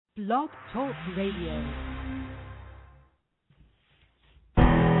Blog Talk Radio.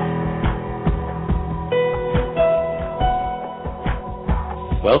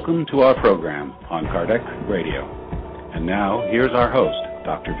 Welcome to our program on Kardec Radio. And now, here's our host,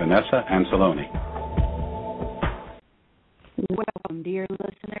 Dr. Vanessa Anceloni. Welcome, dear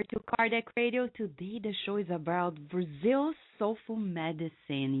listener, to Kardec Radio. Today, the show is about Brazil's soulful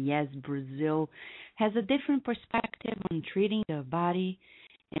medicine. Yes, Brazil has a different perspective on treating the body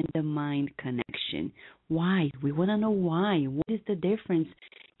and the mind connection. Why? We want to know why. What is the difference?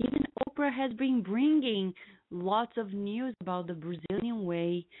 Even Oprah has been bringing lots of news about the Brazilian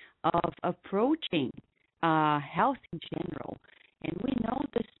way of approaching health in general. And we know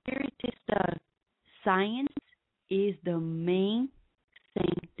the spiritist science is the main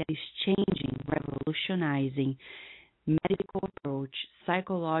thing that is changing, revolutionizing medical approach,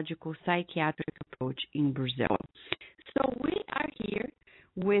 psychological, psychiatric approach in Brazil. So we are here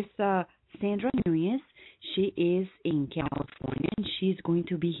with Sandra Nunes. She is in California, and she's going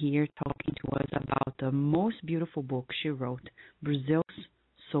to be here talking to us about the most beautiful book she wrote, Brazil's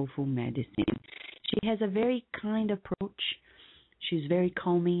Soulful Medicine. She has a very kind approach. She's very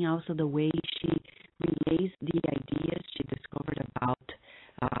calming, also the way she relays the ideas she discovered about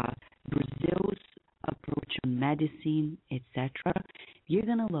Brazil's approach on medicine, etc. You're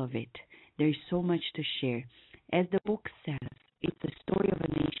going to love it. There's so much to share. As the book says, it's the story of a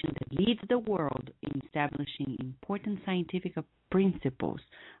nation that leads the world in establishing important scientific principles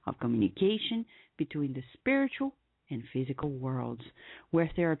of communication between the spiritual and physical worlds, where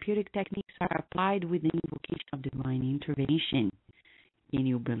therapeutic techniques are applied with the invocation of divine intervention. Can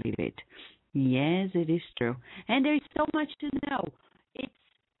you believe it? Yes, it is true. And there is so much to know. It's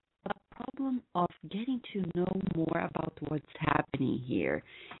a problem of getting to know more about what's happening here.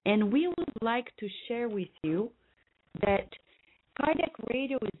 And we would like to share with you that Kardec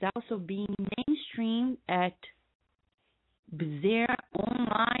Radio is also being mainstreamed at Bezerra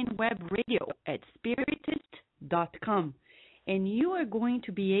Online Web Radio at spiritist.com. And you are going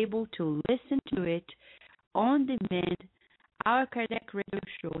to be able to listen to it on demand. Our Kardec Radio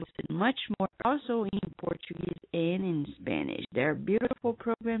shows and much more, also in Portuguese and in Spanish. There are beautiful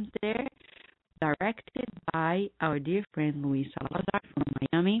programs there directed by our dear friend Luis Salazar from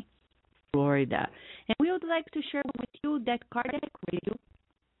Miami, Florida. And we would like to share with you that Kardec Radio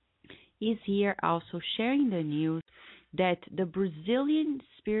is here also sharing the news that the Brazilian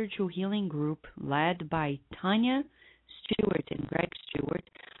Spiritual Healing Group, led by Tanya Stewart and Greg Stewart,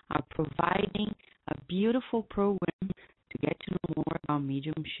 are providing a beautiful program to get to know more about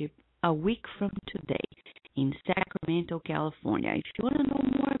mediumship a week from today in Sacramento, California. If you want to know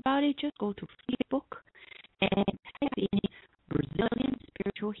more about it, just go to Facebook and type in Brazilian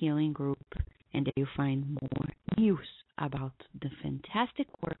Spiritual Healing Group, and there you'll find more news about the fantastic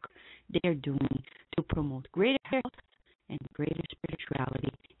work they're doing to promote greater health and greater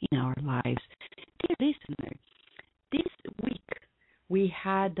spirituality in our lives. Dear listener, this week we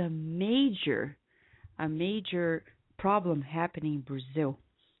had a major problem happening in Brazil.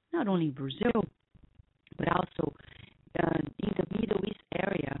 Not only Brazil, but also in the Middle East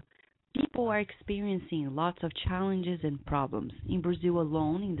area. People are experiencing lots of challenges and problems. In Brazil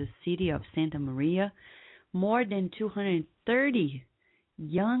alone, in the city of Santa Maria, more than 230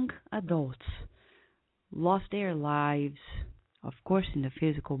 young adults lost their lives. Of course, in the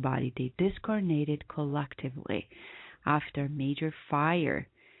physical body, they discarnated collectively after a major fire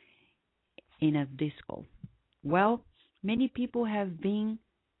in a disco. Well, many people have been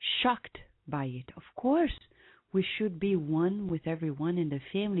shocked by it. Of course, we should be one with everyone and the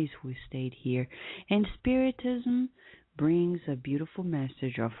families who stayed here. And Spiritism brings a beautiful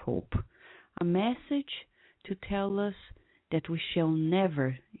message of hope. A message to tell us that we shall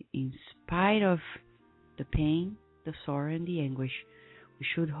never, in spite of the pain, the sorrow, and the anguish, we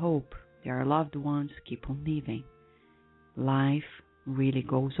should hope that our loved ones keep on living. Life really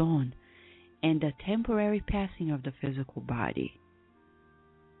goes on. And the temporary passing of the physical body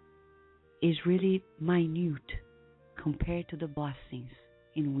is really minute compared to the blessings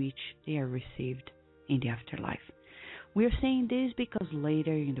in which they are received in the afterlife. We are saying this because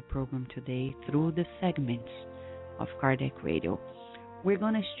later in the program today, through the segments of Kardec Radio, we're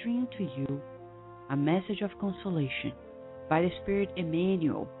going to stream to you a message of consolation by the Spirit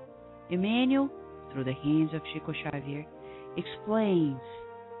Emmanuel. Emmanuel, through the hands of Chico Xavier, explains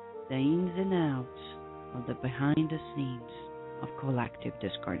the ins and outs of the behind the scenes of collective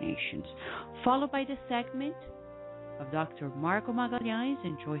discarnations, followed by the segment of Dr. Marco Magalhães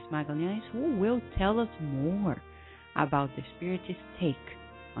and Joyce Magalhães, who will tell us more about the Spiritist take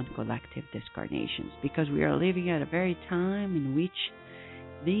on collective discarnations, because we are living at a very time in which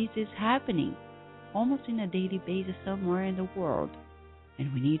This is happening almost on a daily basis somewhere in the world.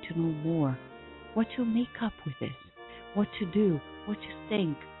 And we need to know more. What to make up with this. What to do. What to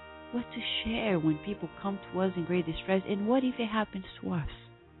think. What to share when people come to us in great distress. And what if it happens to us?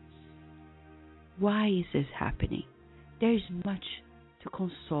 Why is this happening? There is much to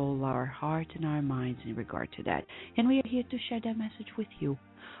console our heart and our minds in regard to that. And we are here to share that message with you.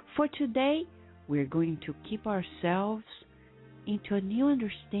 For today, we're going to keep ourselves into a new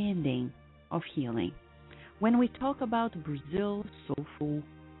understanding of healing. When we talk about Brazil's soulful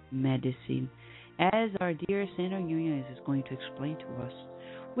medicine, as our dear Sandra Union is going to explain to us,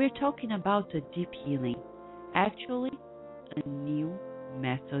 we're talking about a deep healing, actually a new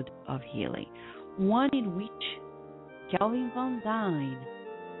method of healing, one in which Kelvin Van Dyne,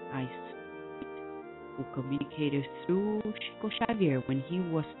 who communicated through Chico Xavier when he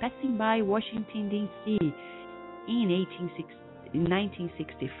was passing by Washington, D.C. in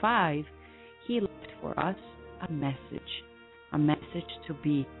 1965, he left for us a message to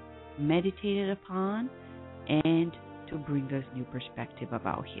be meditated upon and to bring us new perspective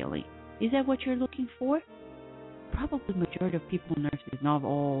about healing. Is that what you're looking for? Probably the majority of people on earth is not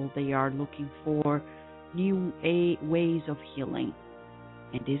all they are looking for new ways of healing.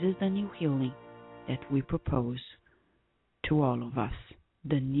 And this is the new healing that we propose to all of us.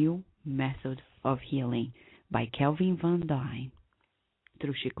 The new method of healing by Kelvin Van Dyne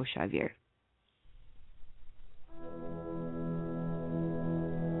through Chico Xavier.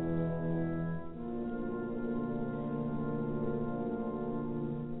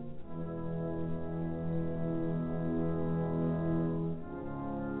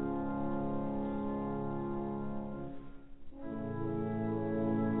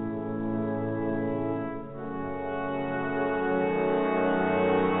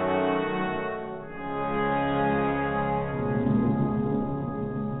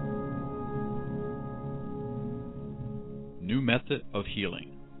 Method of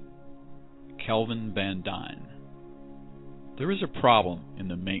healing. Kelvin Van Dyne. There is a problem in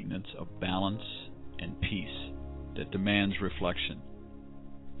the maintenance of balance and peace that demands reflection.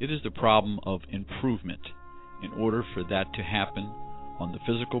 It is the problem of improvement. In order for that to happen on the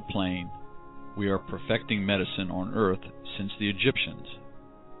physical plane, we are perfecting medicine on earth since the Egyptians.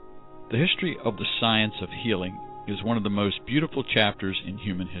 The history of the science of healing is one of the most beautiful chapters in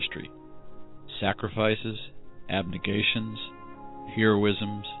human history. Sacrifices, abnegations,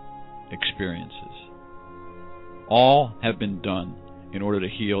 heroisms, experiences. All have been done in order to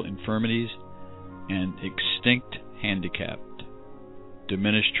heal infirmities and extinct handicapped,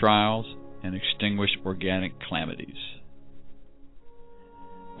 diminish trials, and extinguish organic calamities.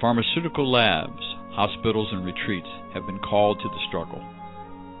 Pharmaceutical labs, hospitals, and retreats have been called to the struggle,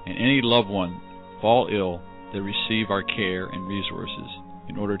 and any loved one fall ill, they receive our care and resources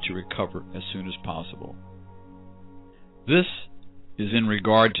in order to recover as soon as possible. This is in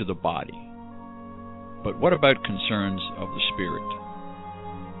regard to the body. But what about concerns of the spirit?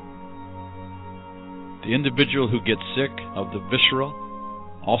 The individual who gets sick of the viscera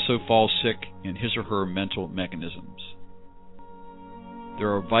also falls sick in his or her mental mechanisms.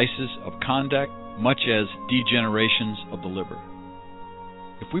 There are vices of conduct, much as degenerations of the liver.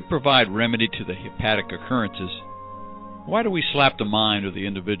 If we provide remedy to the hepatic occurrences, why do we slap the mind of the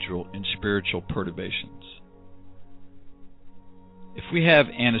individual in spiritual perturbations? If we have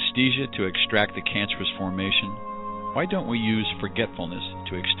anesthesia to extract the cancerous formation, why don't we use forgetfulness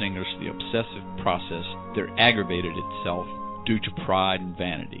to extinguish the obsessive process that aggravated itself due to pride and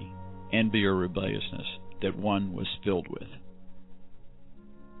vanity, envy or rebelliousness that one was filled with?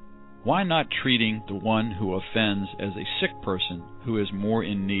 Why not treating the one who offends as a sick person who is more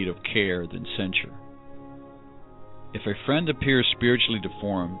in need of care than censure? If a friend appears spiritually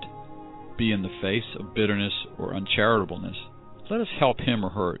deformed, be in the face of bitterness or uncharitableness, let us help him or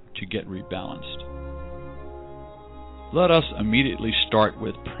her to get rebalanced. Let us immediately start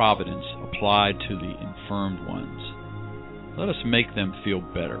with providence applied to the infirmed ones. Let us make them feel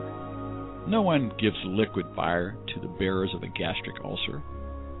better. No one gives liquid fire to the bearers of a gastric ulcer.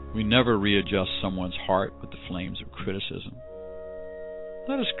 We never readjust someone's heart with the flames of criticism.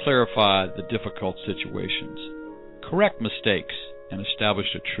 Let us clarify the difficult situations, correct mistakes, and establish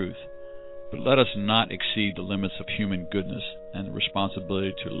the truth. But let us not exceed the limits of human goodness and the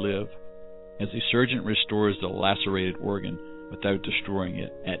responsibility to live, as the surgeon restores the lacerated organ without destroying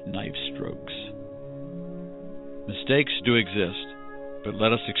it at knife strokes. Mistakes do exist, but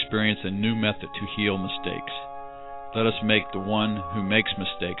let us experience a new method to heal mistakes. Let us make the one who makes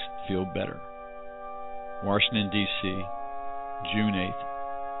mistakes feel better. Washington, D.C., June 8th,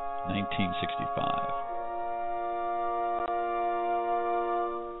 1965.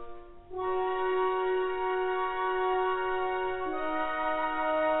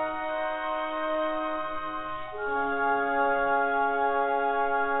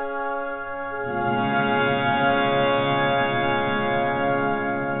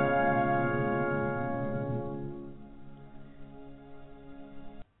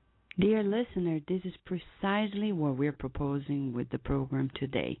 Dear listener, this is precisely what we're proposing with the program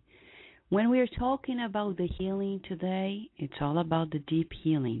today. When we're talking about the healing today, it's all about the deep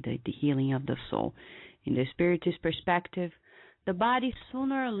healing, the healing of the soul. In the spiritist perspective, the body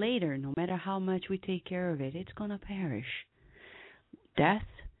sooner or later, no matter how much we take care of it, it's going to perish. Death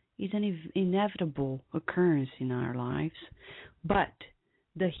is an inevitable occurrence in our lives, but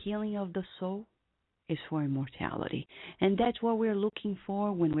the healing of the soul is for immortality. And that's what we're looking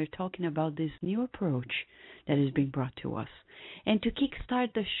for when we're talking about this new approach that is being brought to us. And to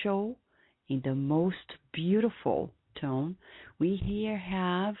kickstart the show in the most beautiful tone, we here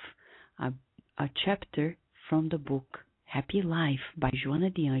have a chapter from the book Happy Life by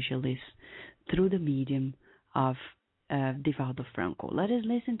Joana de Angelis through the medium of Divaldo Franco. Let us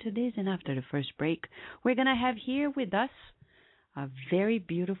listen to this, and after the first break, we're going to have here with us a very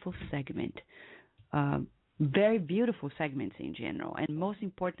beautiful segment. Very beautiful segments in general, and most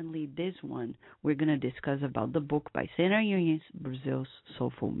importantly, this one we're going to discuss about the book by Senra Yunes, Brazil's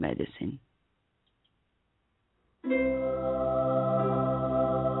Soulful Medicine.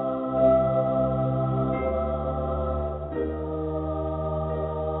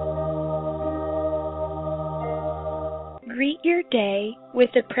 Greet your day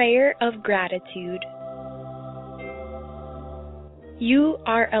with a prayer of gratitude. You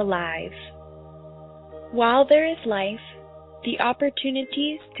are alive. While there is life, the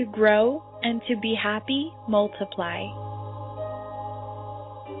opportunities to grow and to be happy multiply.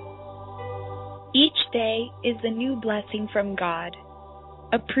 Each day is a new blessing from God,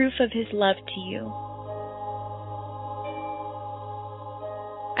 a proof of His love to you.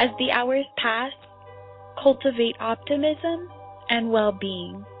 As the hours pass, cultivate optimism and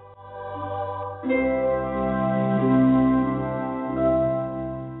well-being.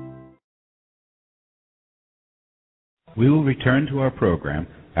 We will return to our program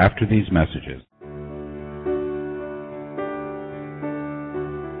after these messages.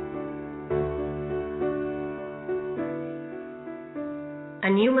 A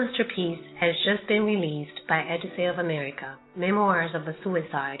new masterpiece has just been released by Odyssey of America, Memoirs of a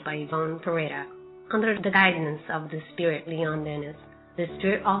Suicide by Yvonne Pereira, under the guidance of the spirit Leon Dennis. The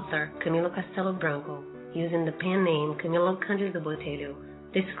spirit author, Camilo Castelo Branco, using the pen name Camilo Cândido Botelho,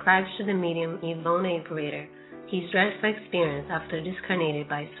 describes to the medium Yvonne Pereira his dreadful experience after discarnated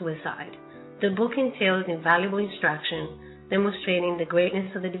by suicide. The book entails invaluable instruction demonstrating the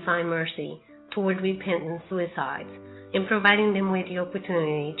greatness of the divine mercy toward repentant suicides and providing them with the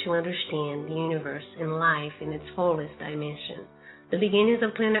opportunity to understand the universe and life in its fullest dimension, the beginnings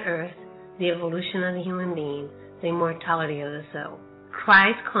of planet Earth, the evolution of the human being, the immortality of the soul.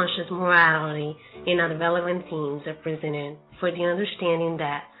 Christ-conscious morality and other relevant themes are presented for the understanding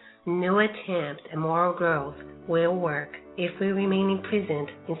that no attempt at moral growth will work if we remain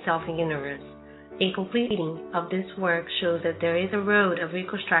imprisoned in self-ignorance. A completing of this work shows that there is a road of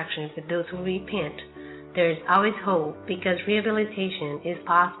reconstruction for those who repent. There is always hope because rehabilitation is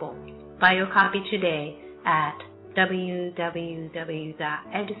possible. Buy your copy today at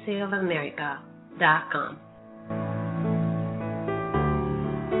www.odysseyofamerica.com.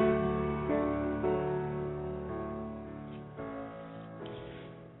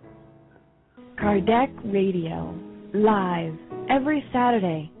 Kardec Radio, live every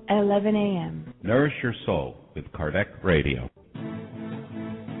Saturday at 11 a.m. Nourish your soul with Kardec Radio.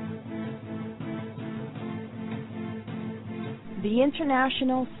 The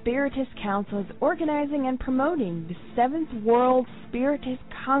International Spiritist Council is organizing and promoting the 7th World Spiritist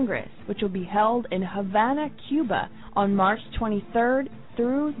Congress, which will be held in Havana, Cuba on March 23rd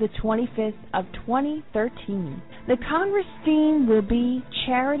through the 25th of 2013. The Congress theme will be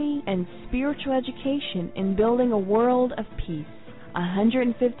Charity and Spiritual Education in Building a World of Peace.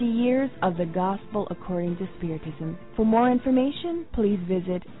 150 years of the Gospel according to Spiritism. For more information, please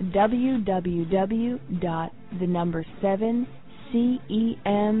visit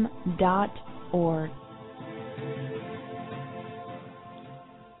www.7cem.org.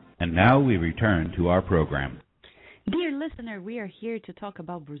 And now we return to our program. Dear listener, we are here to talk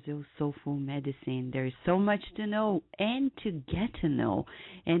about Brazil's soulful medicine. There is so much to know and to get to know.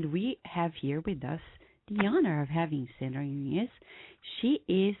 And we have here with us the honor of having Senra Yunes. She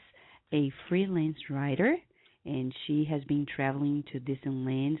is a freelance writer, and she has been traveling to distant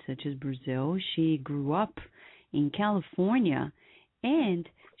lands such as Brazil. She grew up in California, and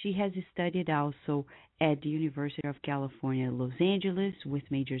she has studied also at the University of California, Los Angeles, with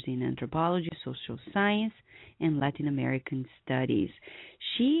majors in anthropology, social science, and Latin American studies.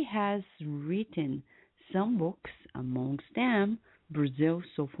 She has written some books, amongst them Brazil,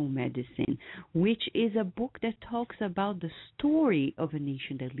 Soulful Medicine, which is a book that talks about the story of a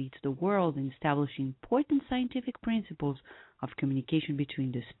nation that leads the world in establishing important scientific principles of communication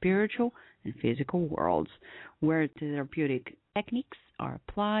between the spiritual and physical worlds, where therapeutic techniques are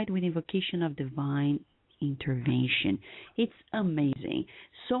applied with invocation of divine intervention. It's amazing.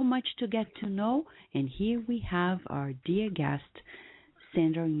 So much to get to know, and here we have our dear guest,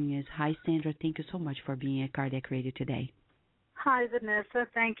 Sandra Nunez. Hi, Sandra. Thank you so much for being at Cardiac Radio today. Hi, Vanessa.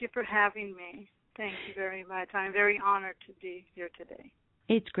 Thank you for having me. Thank you very much. I'm very honored to be here today.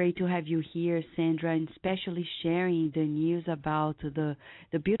 It's great to have you here, Sandra, and especially sharing the news about the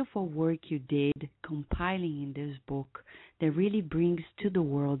beautiful work you did compiling in this book that really brings to the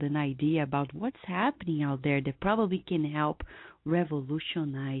world an idea about what's happening out there that probably can help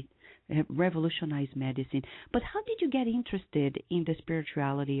revolutionize medicine. But how did you get interested in the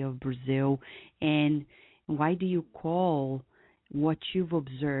spirituality of Brazil, and why do you call what you've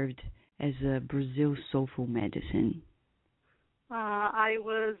observed as a Brazil soulful medicine? I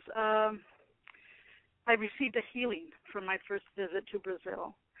received a healing from my first visit to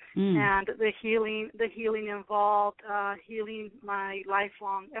Brazil, and the healing involved healing my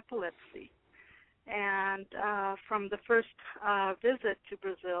lifelong epilepsy. And from the first visit to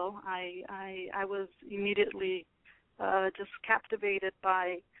Brazil, I was immediately just captivated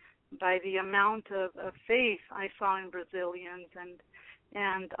by the amount of faith I saw in Brazilians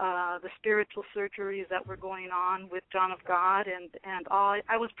and the spiritual surgeries that were going on with John of God and all.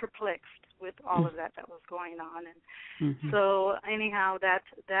 I was perplexed with all of that was going on, and so anyhow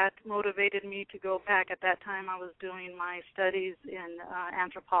that motivated me to go back. At that time I was doing my studies in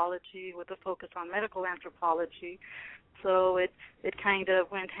anthropology with a focus on medical anthropology, so it kind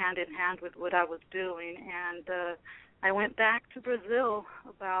of went hand in hand with what I was doing, and I went back to Brazil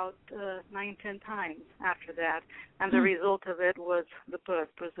about 9-10 times after that, and the result of it was the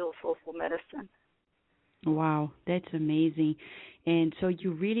book, Brazil Soulful Medicine. Wow, that's amazing. And so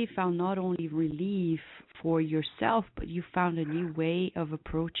you really found not only relief for yourself, but you found a new way of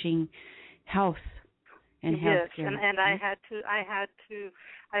approaching health and healthcare. Yes, and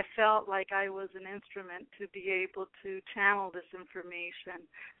I felt like I was an instrument to be able to channel this information,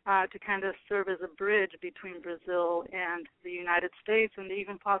 to kind of serve as a bridge between Brazil and the United States and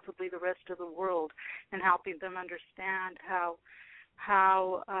even possibly the rest of the world, and helping them understand how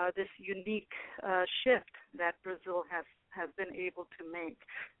this unique shift that Brazil has been able to make,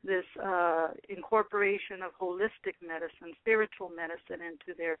 this incorporation of holistic medicine, spiritual medicine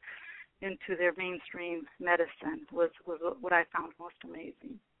into their mainstream medicine was what I found most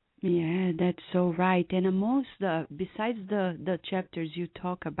amazing. Yeah, that's so right. And amongst besides the chapters you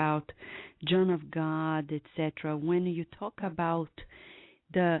talk about John of God, etc., when you talk about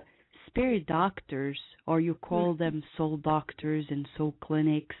the spirit doctors, or you call them soul doctors and soul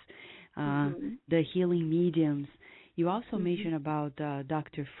clinics, the healing mediums, you also mention about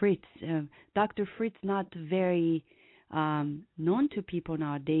Dr. Fritz. Dr. Fritz not very known to people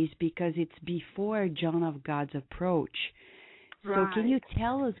nowadays because it's before John of God's approach. Right. So can you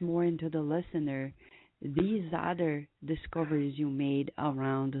tell us more, into the listener, these other discoveries you made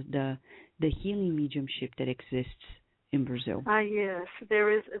around the healing mediumship that exists in Brazil? Yes,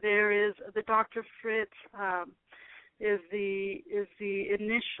 there is the Dr. Fritz is the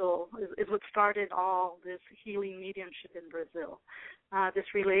initial, is what started all this healing mediumship in Brazil. This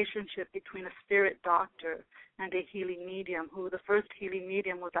relationship between a spirit doctor and a healing medium, who the first healing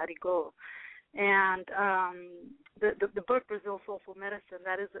medium was Arigó. And the book Brazil Soulful Medicine,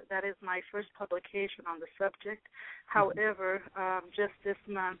 that is my first publication on the subject. However, just this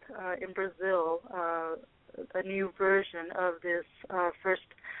month in Brazil, a new version of this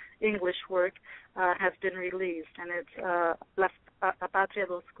first English work has been released, and it's A Pátria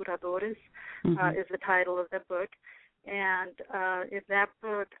dos Curadores is the title of the book. And in that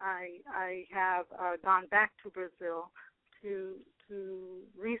book, I have gone back to Brazil to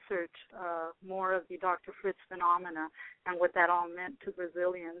research more of the Dr. Fritz phenomena and what that all meant to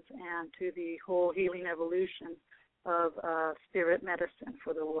Brazilians and to the whole healing evolution of spirit medicine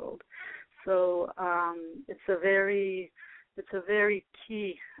for the world. So it's a very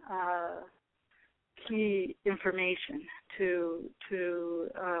key information to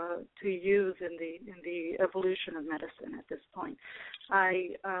use in the evolution of medicine at this point.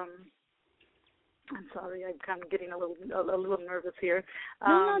 I'm sorry, I'm kind of getting a little nervous here.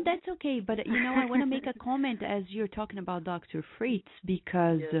 No, that's okay. But I want to make a comment as you're talking about Dr. Fritz,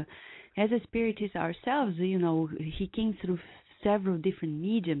 because as a spiritist ourselves, he came through several different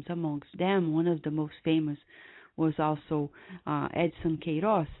mediums. Amongst them, one of the most famous was also Edson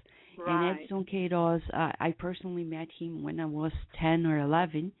Queiroz. Right. And Edson Queiroz, I personally met him when I was 10 or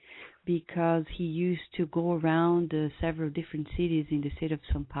 11 because he used to go around several different cities in the state of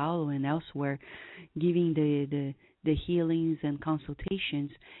São Paulo and elsewhere giving the healings and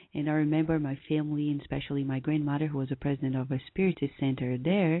consultations. And I remember my family, and especially my grandmother, who was the president of a spiritist center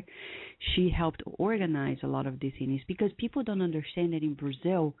there, she helped organize a lot of these healings because people don't understand that in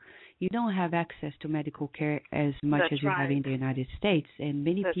Brazil, you don't have access to medical care as much That's as you have right. in the United States. And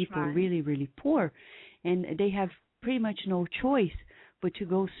many That's people are right. really, really poor, and they have pretty much no choice but to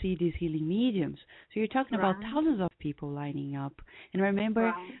go see these healing mediums. So you're talking about Right. thousands of people lining up. And I remember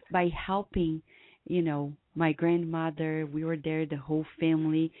Right. by helping, my grandmother, we were there, the whole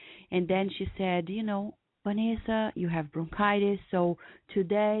family. And then she said, Vanessa, you have bronchitis, so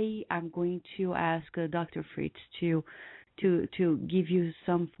today I'm going to ask Dr. Fritz to give you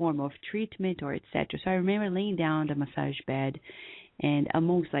some form of treatment or etc. So I remember laying down on the massage bed, and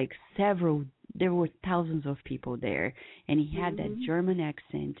amongst there were thousands of people there, and he had that German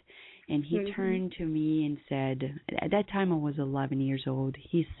accent, and he turned to me and said, at that time I was 11 years old,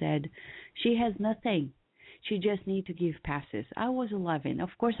 he said, she has nothing. She just needs to give passes. I was 11.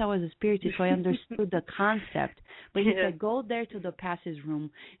 Of course, I was a spiritist, so I understood the concept. But he said, go there to the passes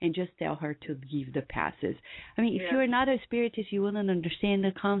room and just tell her to give the passes. I mean, if you're not a spiritist, you wouldn't understand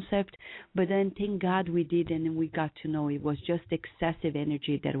the concept. But then, thank God we did, and then we got to know it was just excessive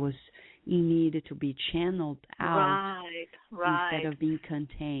energy that was needed to be channeled out instead of being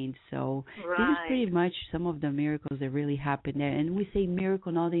contained. So this is pretty much some of the miracles that really happen there. And we say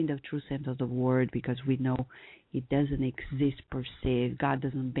miracle not in the true sense of the word, because we know it doesn't exist per se. God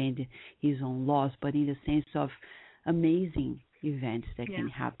doesn't bend his own laws, but in the sense of amazing events that can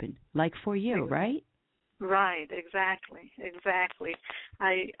happen, like for you, right? Right, exactly.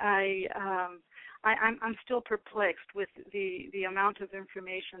 I'm still perplexed with the amount of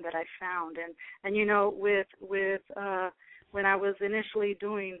information that I found, and with when I was initially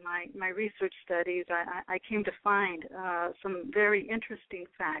doing my research studies, I came to find some very interesting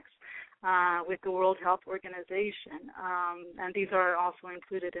facts with the World Health Organization, and these are also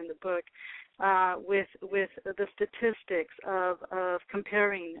included in the book, with the statistics of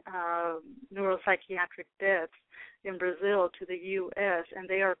comparing neuropsychiatric deaths in Brazil to the U.S., and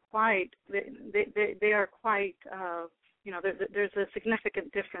they are quite there's a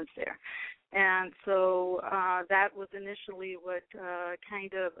significant difference there. And so that was initially what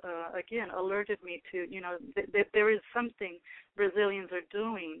again alerted me to, that there is something Brazilians are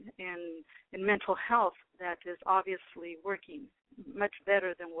doing in mental health that is obviously working much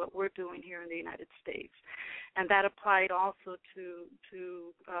better than what we're doing here in the United States. And that applied also to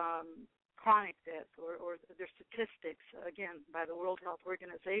chronic death or their statistics, again, by the World Health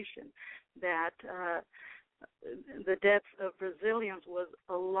Organization, that the deaths of Brazilians was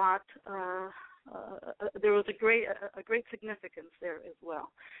a lot. There was a great significance there as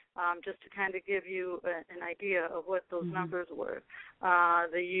well. Just to kind of give you an idea of what those numbers were,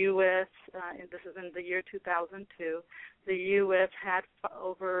 the U.S. And this is in the year 2002. The U.S. had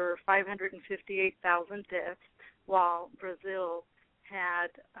over 558,000 deaths, while Brazil had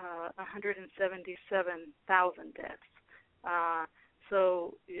 177,000 deaths.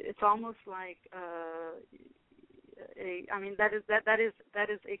 So it's almost like that is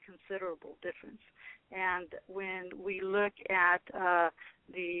a considerable difference. And when we look at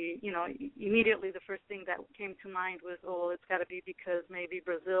immediately the first thing that came to mind was, it's got to be because maybe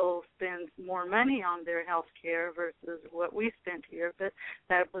Brazil spends more money on their health care versus what we spend here, but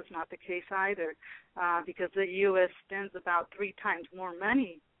that was not the case either, because the U.S. spends about 3 times more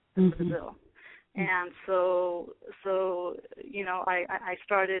money than Brazil. And so I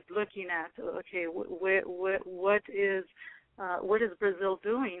started looking at, okay, what is Brazil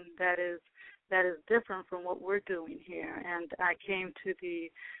doing that is different from what we're doing here? And I came to the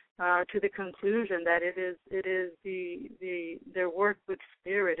conclusion that it is their work with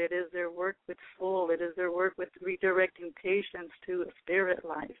spirit, it is their work with soul, it is their work with redirecting patients to a spirit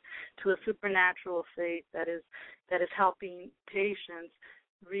life, to a supernatural faith that is helping patients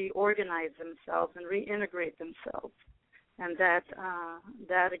reorganize themselves and reintegrate themselves, and that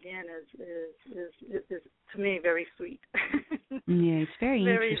again is to me very sweet. Yeah, it's very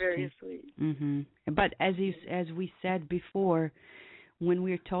very interesting. Very sweet. But as we said before, when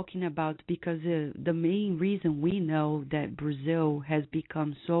we're talking about, because the main reason we know that Brazil has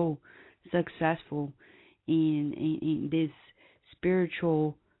become so successful in this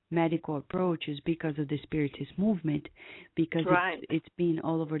spiritual medical approach is because of the Spiritist movement, because it's been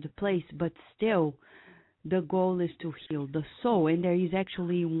all over the place. But still, the goal is to heal the soul. And there is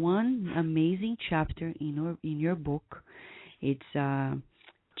actually one amazing chapter in your book. It's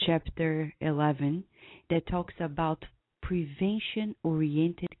chapter 11 that talks about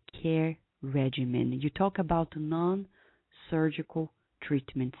prevention-oriented care regimen. You talk about non-surgical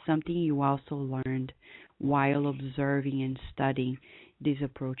treatment, something you also learned while observing and studying this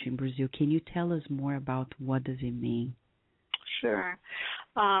approach in Brazil. Can you tell us more about what does it mean? Sure.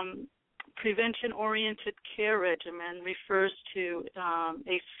 Prevention-oriented care regimen refers to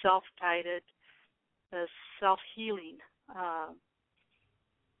a self-guided, self-healing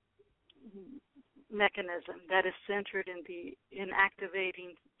mechanism that is centered in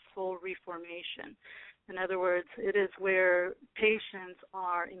activating soul reformation. In other words, it is where patients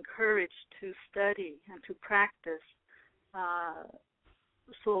are encouraged to study and to practice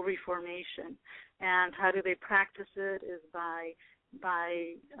soul reformation. And how do they practice it? Is by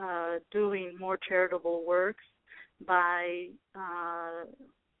doing more charitable works, by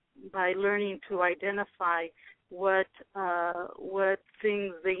learning to identify what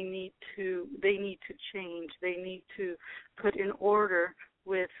things they need to change, they need to put in order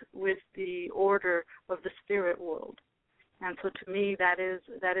with the order of the spirit world. And so to me that is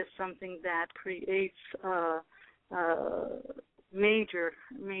something that creates major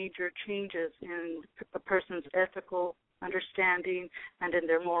changes in a person's ethical understanding and in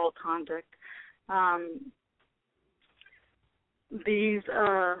their moral conduct. These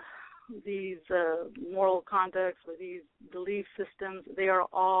moral conducts or these belief systems, they are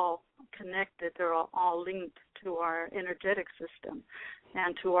all connected. They're all linked to our energetic system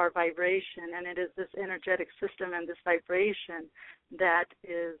and to our vibration. And it is this energetic system and this vibration that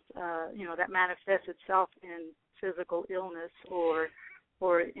is, that manifests itself in physical illness or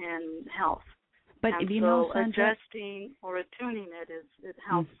in health. But and you so know, Sandra, adjusting or attuning it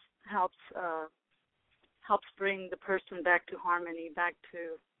helps bring the person back to harmony, back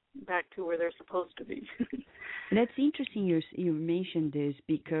to where they're supposed to be. That's interesting you mentioned this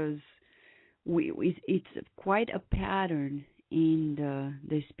because it's quite a pattern in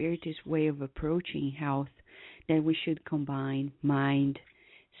the spiritist way of approaching health that we should combine mind,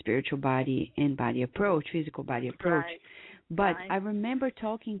 spiritual body, and body approach, physical body approach. Right. But Right. I remember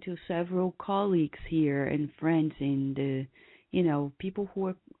talking to several colleagues here and friends in people who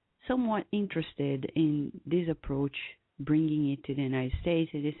are somewhat interested in this approach, bringing it to the United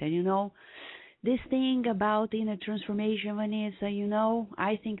States. And they said, this thing about inner transformation, Vanessa,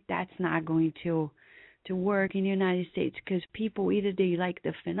 I think that's not going to work in the United States because people either they like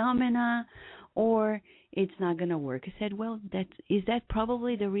the phenomena or it's not going to work. I said, well, is that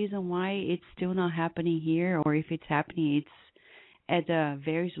probably the reason why it's still not happening here, or if it's happening, it's at a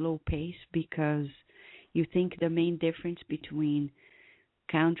very slow pace because you think the main difference between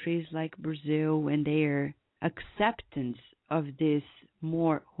countries like Brazil and their acceptance of this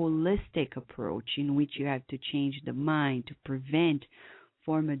more holistic approach in which you have to change the mind to prevent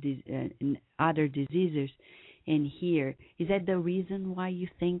other diseases, and here is that the reason why you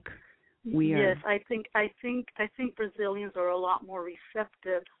think we are? Yes, I think Brazilians are a lot more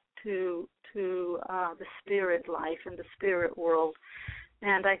receptive to the spirit life and the spirit world,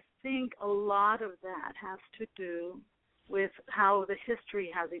 and I think a lot of that has to do with how the history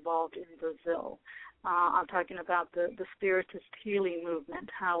has evolved in Brazil. I'm talking about the spiritist healing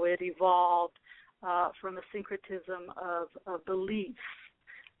movement, how it evolved from a syncretism of beliefs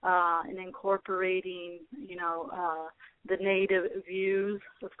and incorporating, the native views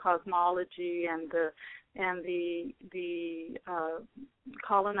of cosmology and the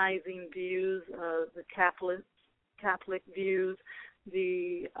colonizing views, the Catholic views,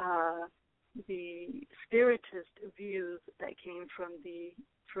 the spiritist views that came from the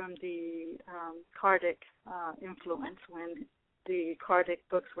Kardec influence when the Kardec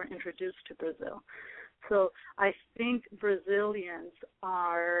books were introduced to Brazil. So I think Brazilians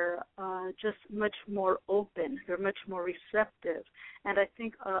are just much more open. They're much more receptive, and I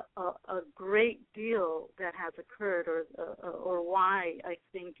think a great deal that has occurred, or why I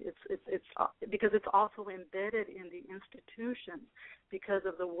think it's because it's also embedded in the institutions because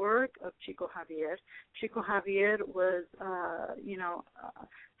of the work of Chico Xavier. Chico Xavier was,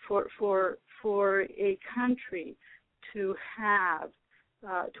 for a country to have.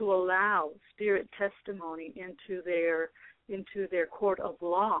 To allow spirit testimony into their court of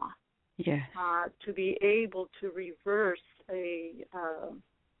law, yes. To be able to reverse I'm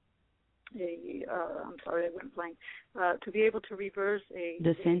sorry, I went blank. To be able to reverse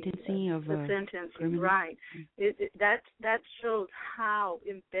the sentencing of the sentencing, criminal. Right? That shows how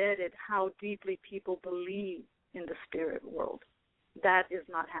embedded, how deeply people believe in the spirit world. That is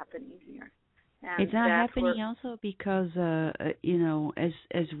not happening here. And it's not happening also because,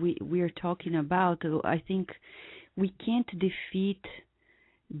 as we are talking about, I think we can't defeat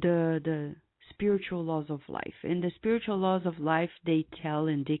the spiritual laws of life. And the spiritual laws of life, they tell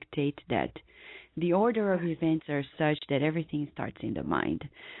and dictate that the order of events are such that everything starts in the mind.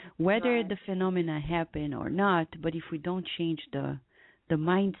 Whether the phenomena happen or not, but if we don't change the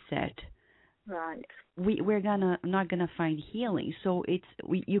mindset, we're not gonna find healing. So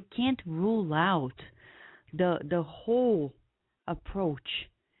you can't rule out the whole approach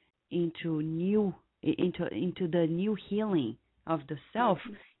into the new healing of the self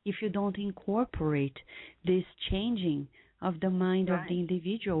if you don't incorporate this changing of the mind of the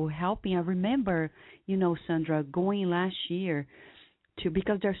individual, helping. I remember, Sandra, going last year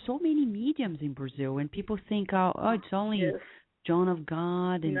because there are so many mediums in Brazil, and people think, it's only John of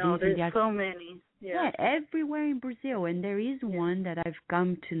God and no, this and that. there's so many. Yeah, everywhere in Brazil, and there is one that I've got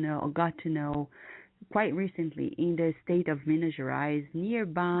to know quite recently in the state of Minas Gerais,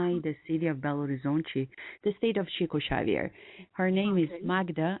 nearby the city of Belo Horizonte, the state of Chico Xavier. Her name is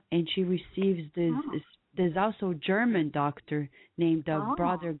Magda, and she receives this. There's also a German doctor named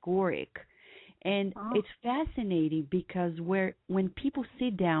Brother Gorik. And it's fascinating because when people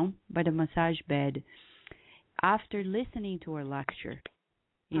sit down by the massage bed, after listening to a lecture,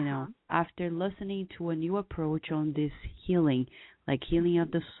 after listening to a new approach on this healing, like healing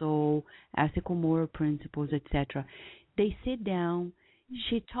of the soul, ethical moral principles, etc., they sit down,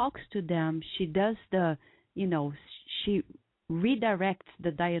 she talks to them, she does she redirects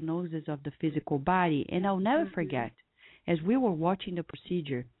the diagnosis of the physical body. And I'll never forget, as we were watching the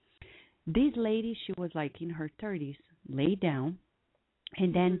procedure, this lady, she was like in her 30s, lay down,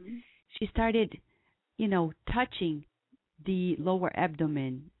 and then she started, touching the lower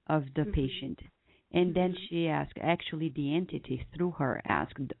abdomen of the patient. And then she asked, actually the entity through her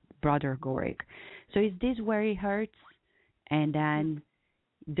asked Brother Gorik, so is this where it hurts? And then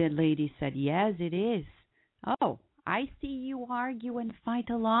the lady said, yes, it is. Oh, I see you argue and fight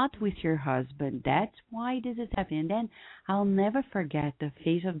a lot with your husband. That's why this is happening. And then I'll never forget the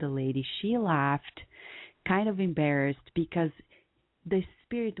face of the lady. She laughed, kind of embarrassed, because the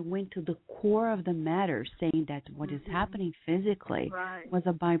spirit went to the core of the matter, saying that what is happening physically was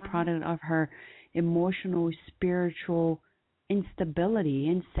a byproduct of her emotional, spiritual instability,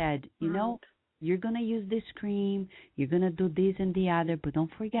 and said, you're going to use this cream, you're going to do this and the other, but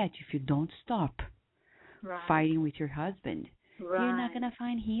don't forget, if you don't stop fighting with your husband, you're not going to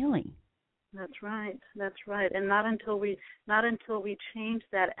find healing. That's right. And not until we change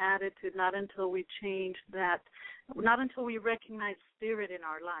that attitude, not until we recognize spirit in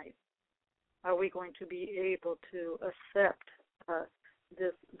our life, are we going to be able to accept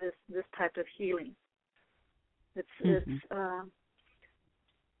this type of healing.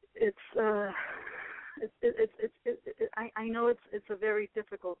 I know it's a very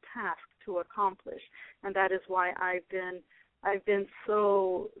difficult task to accomplish, and that is why I've been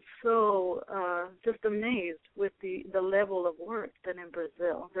so just amazed with the level of work done in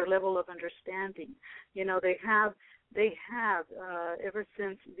Brazil, their level of understanding. They have ever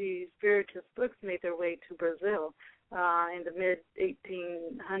since the Spiritist books made their way to Brazil in the mid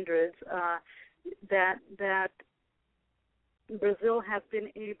 1800s, that Brazil has been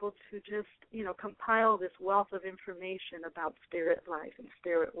able to just, compile this wealth of information about spirit life and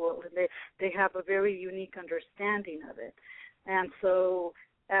spirit world, and they have a very unique understanding of it. And so,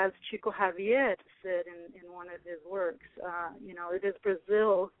 as Chico Xavier said in one of his works, it is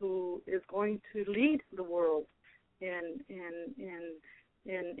Brazil who is going to lead the world in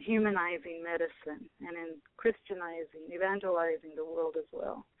humanizing medicine and in Christianizing, evangelizing the world as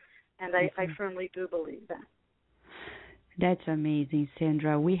well. And I firmly do believe that. That's amazing,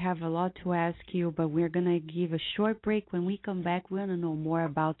 Sandra. We have a lot to ask you, but we're going to give a short break. When we come back, we want to know more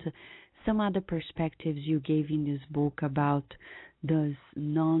about some other perspectives you gave in this book about those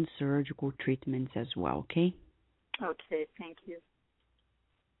non-surgical treatments as well, okay? Okay, thank you.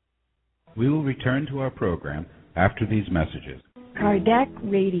 We will return to our program after these messages. Kardec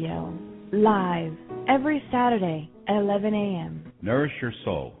Radio, live, every Saturday at 11 a.m. Nourish your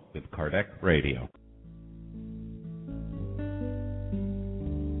soul with Kardec Radio.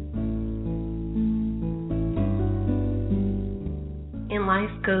 And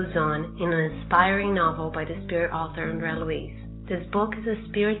Life Goes On, in an inspiring novel by the spirit author André Luiz. This book is a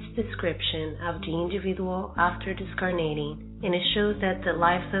spirit's description of the individual after discarnating, and it shows that the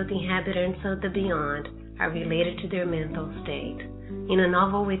lives of the inhabitants of the beyond are related to their mental state. In a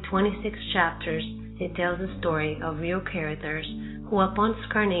novel with 26 chapters, it tells the story of real characters who, upon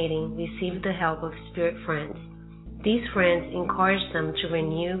discarnating, receive the help of spirit friends. These friends encourage them to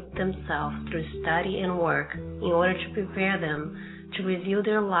renew themselves through study and work in order to prepare them to review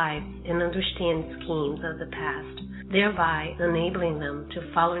their lives and understand schemes of the past. thereby enabling them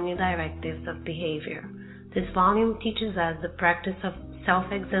to follow new directives of behavior. This volume teaches us the practice of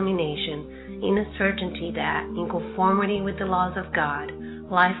self-examination in a certainty that, in conformity with the laws of God,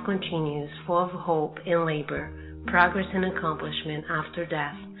 life continues full of hope and labor, progress and accomplishment after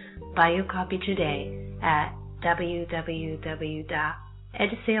death. Buy your copy today at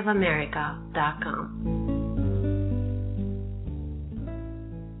www.edisayofamerica.com.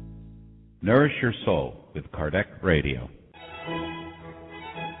 Nourish Your Soul with Kardec Radio.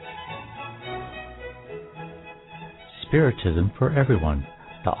 Spiritism for Everyone,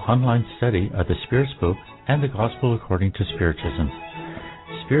 the online study of the Spirit's Book and the Gospel according to Spiritism.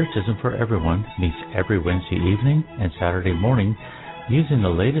 Spiritism for Everyone meets every Wednesday evening and Saturday morning using the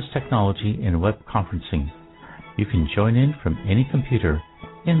latest technology in web conferencing. You can join in from any computer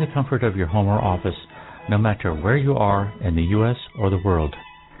in the comfort of your home or office, no matter where you are in the U.S. or the world.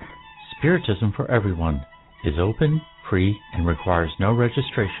 Spiritism for Everyone is open, free, and requires no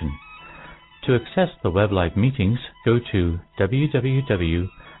registration. To access the web live meetings, go to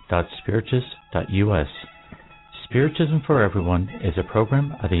www.spiritus.us. Spiritism for Everyone is a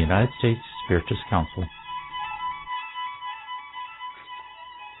program of the United States Spiritist Council.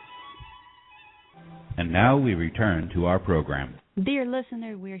 And now we return to our program. Dear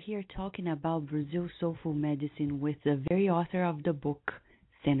listener, we're here talking about Brazil Soulful Medicine with the very author of the book,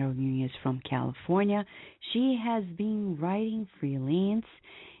 Sandra Nunes from California. She has been writing freelance,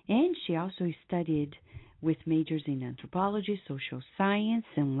 and she also studied with majors in anthropology, social science,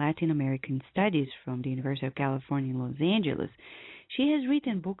 and Latin American studies from the University of California in Los Angeles. She has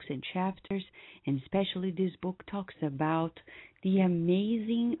written books and chapters, and especially this book talks about the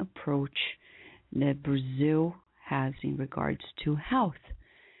amazing approach that Brazil has in regards to health.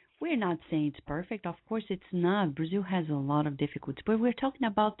 We're not saying it's perfect. Of course, it's not. Brazil has a lot of difficulties, but we're talking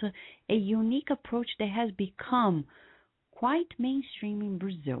about a unique approach that has become quite mainstream in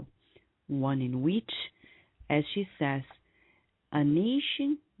Brazil, one in which, as she says, a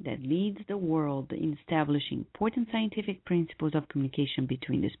nation that leads the world in establishing important scientific principles of communication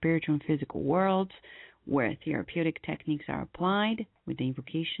between the spiritual and physical worlds, where therapeutic techniques are applied with the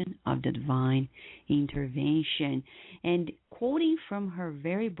invocation of the divine intervention. And quoting from her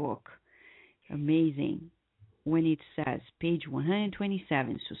very book, amazing, when it says, page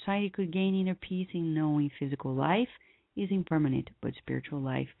 127, society could gain inner peace in knowing physical life is impermanent, but spiritual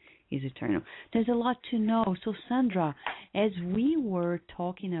life is eternal. There's a lot to know. So, Sandra, as we were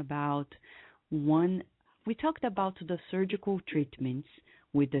talking about we talked about the surgical treatments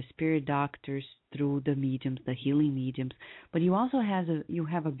with the spirit doctors through the mediums, the healing mediums, but you also have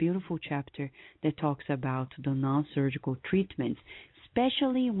a beautiful chapter that talks about the non-surgical treatments,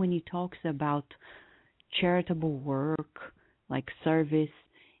 especially when it talks about charitable work like service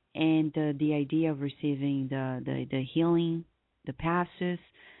and the idea of receiving the healing, the passes,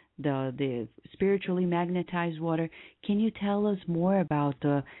 the spiritually magnetized water. Can you tell us more about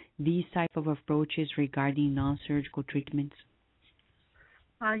these type of approaches regarding non-surgical treatments?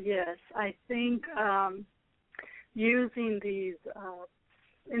 Yes, I think using these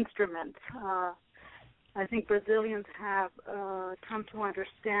instruments, I think Brazilians have come to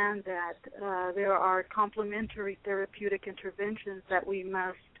understand that there are complementary therapeutic interventions that we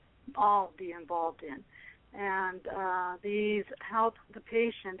must all be involved in. And these help the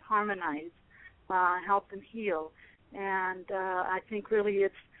patient harmonize, help them heal. And I think really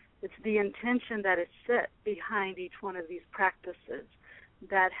it's the intention that is set behind each one of these practices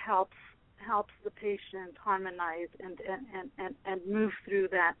that helps the patient harmonize and move through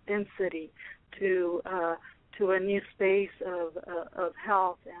that density to a new space of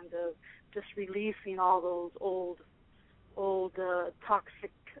health and of just releasing all those old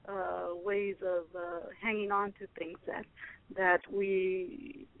toxic ways of hanging on to things that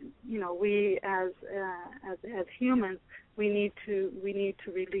we as humans we need to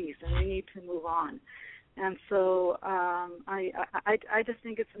release, and we need to move on. And so I just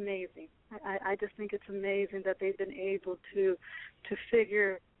think it's amazing. I just think it's amazing that they've been able to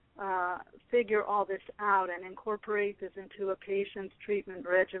figure all this out and incorporate this into a patient's treatment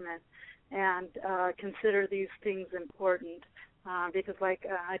regimen and consider these things important. Because, like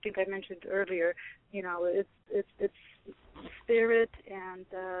I think I mentioned earlier, it's spirit and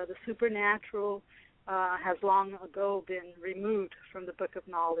the supernatural has long ago been removed from the Book of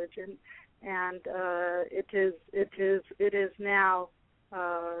Knowledge, and it is now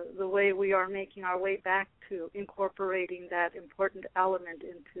the way we are making our way back to incorporating that important element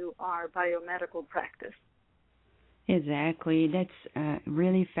into our biomedical practice. Exactly. That's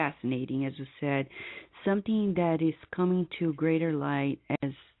really fascinating, as you said. Something that is coming to greater light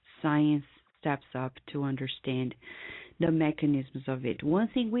as science steps up to understand the mechanisms of it. One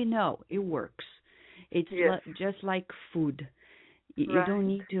thing we know, it works. It's just like food. You don't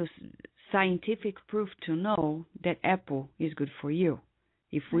need scientific proof to know that apple is good for you.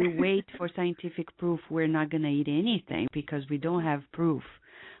 If we wait for scientific proof, we're not going to eat anything because we don't have proof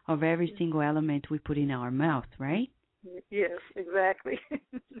of every single element we put in our mouth, right? Yes, exactly.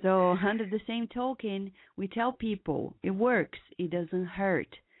 So under the same token, we tell people it works. It doesn't hurt.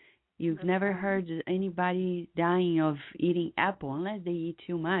 You've never heard anybody dying of eating apple unless they eat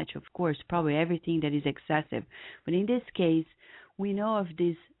too much, of course, probably everything that is excessive. But in this case, we know of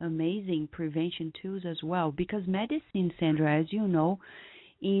these amazing prevention tools as well because medicine, Sandra, as you know,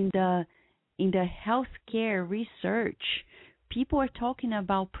 in the healthcare research, people are talking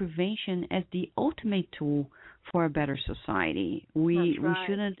about prevention as the ultimate tool for a better society. We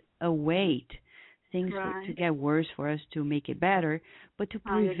shouldn't await things to get worse for us to make it better, but to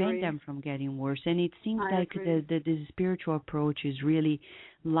prevent them from getting worse. And it seems like the spiritual approach is really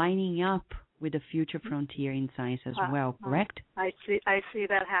lining up with the future frontier in science as well, correct? I see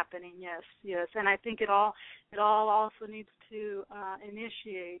that happening, yes. And I think it all also needs to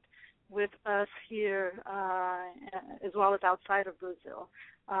initiate with us here as well as outside of Brazil,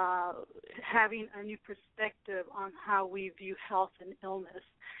 having a new perspective on how we view health and illness.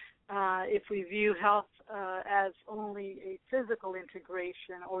 If we view health as only a physical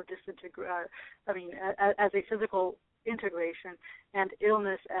integration or as a physical integration and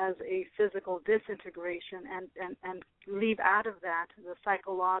illness as a physical disintegration and leave out of that the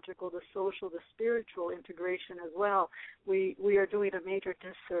psychological, the social, the spiritual integration as well, we are doing a major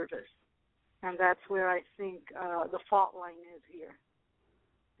disservice. And that's where I think the fault line is here.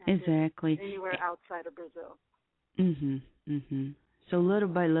 Exactly. Anywhere outside of Brazil. So little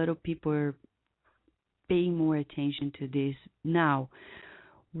by little, people are paying more attention to this. Now,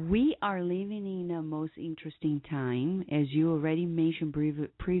 we are living in a most interesting time, as you already mentioned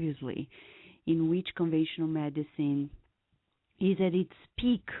previously, in which conventional medicine is at its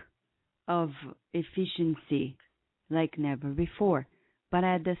peak of efficiency like never before. But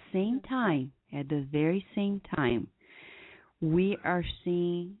at the very same time, we are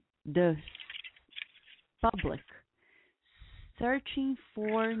seeing the public searching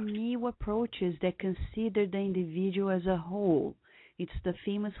for new approaches that consider the individual as a whole. It's the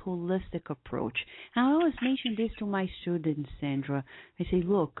famous holistic approach. And I always mention this to my students, Sandra. I say,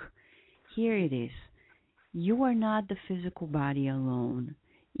 look, here it is. You are not the physical body alone.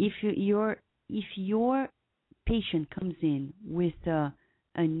 If your patient comes in with a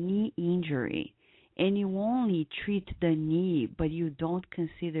knee injury and you only treat the knee but you don't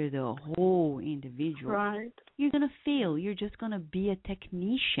consider the whole individual, you're going to fail. You're just going to be a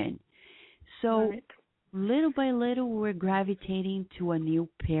technician. So little by little we're gravitating to a new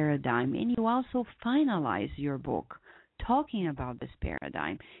paradigm. And you also finalize your book talking about this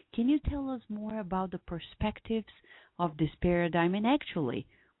paradigm. Can you tell us more about the perspectives of this paradigm and actually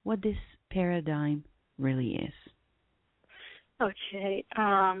what this paradigm really is? Okay.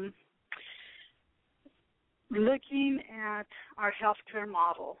 Looking at our healthcare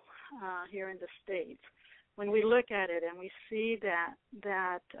model here in the States, when we look at it and we see that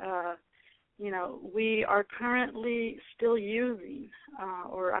we are currently still using,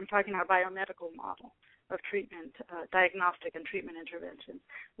 or I'm talking our biomedical model of treatment, diagnostic and treatment intervention,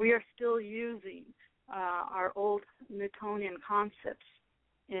 we are still using our old Newtonian concepts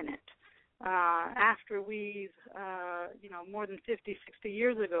in it. After we've, more than 50, 60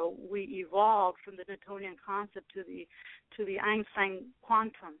 years ago, we evolved from the Newtonian concept to the Einstein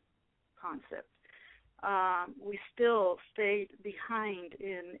quantum concept. We still stayed behind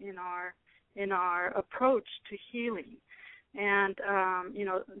in our approach to healing. And,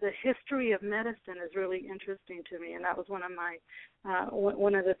 the history of medicine is really interesting to me, and that was one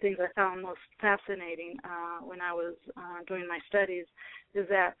of the things I found most fascinating when I was doing my studies, is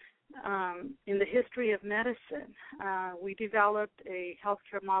that in the history of medicine, we developed a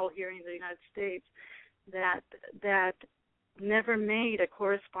healthcare model here in the United States that never made a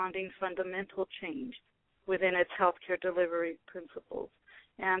corresponding fundamental change within its healthcare delivery principles.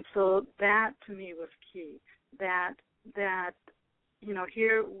 And so that, to me, was key, that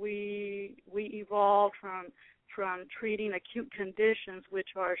here we evolved from treating acute conditions, which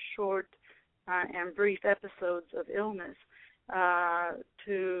are short and brief episodes of illness,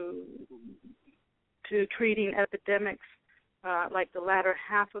 to treating epidemics like the latter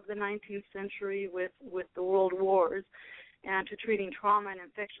half of the 19th century with the world wars, and to treating trauma and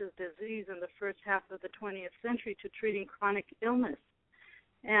infectious disease in the first half of the 20th century, to treating chronic illness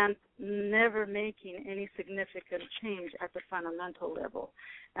and never making any significant change at the fundamental level.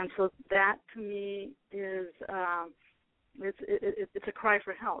 And so that, to me, is it's a cry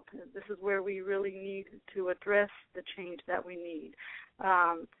for help. This is where we really need to address the change that we need.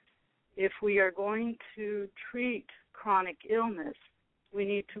 If we are going to treat chronic illness, we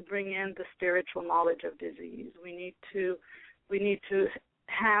need to bring in the spiritual knowledge of disease. We need to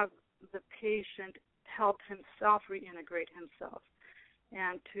have the patient help himself reintegrate himself,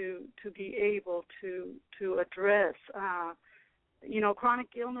 and to be able to address. Chronic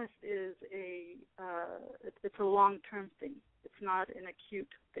illness is it's a long-term thing. It's not an acute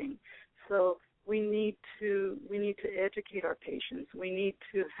thing. So we need to educate our patients. We need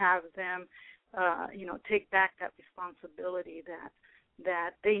to have them, take back that responsibility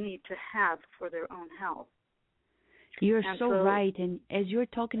that they need to have for their own health. You're so right. And as you're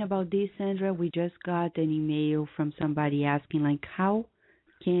talking about this, Sandra, we just got an email from somebody asking, how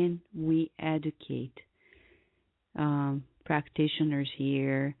can we educate practitioners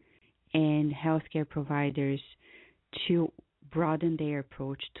here and healthcare providers to broaden their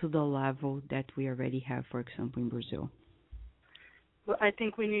approach to the level that we already have, for example, in Brazil? Well, I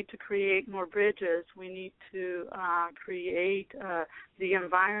think we need to create more bridges. We need to create the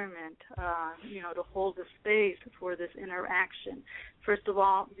environment, to hold the space for this interaction. First of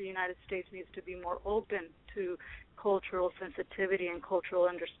all, the United States needs to be more open to cultural sensitivity and cultural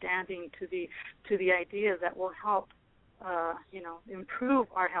understanding to the ideas that will help, improve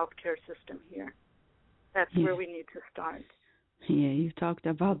our healthcare system here. That's where we need to start. Yeah, you talked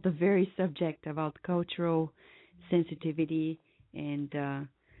about the very subject about cultural sensitivity and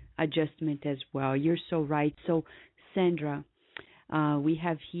adjustment as well. You're so right. So, Sandra, we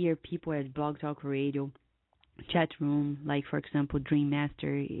have here people at Blog Talk Radio chat room, like for example, Dream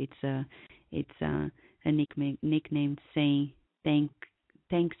Master. It's a nickname saying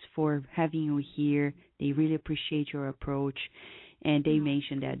thanks for having you here. They really appreciate your approach, and they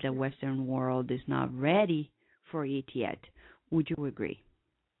mentioned that the Western world is not ready for it yet. Would you agree?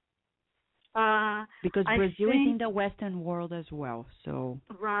 Because Brazil is in the Western world as well, so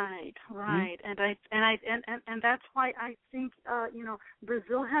right, and that's why I think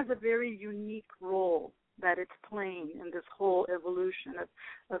Brazil has a very unique role that it's playing in this whole evolution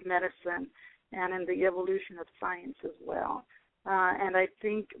of medicine and in the evolution of science as well. And I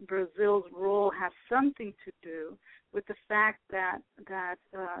think Brazil's role has something to do with the fact that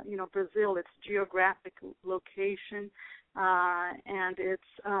Brazil, its geographic location, and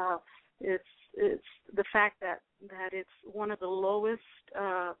it's the fact that it's one of the lowest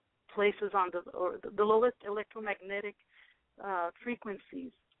places the lowest electromagnetic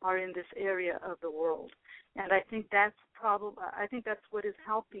frequencies are in this area of the world, and I think that's what is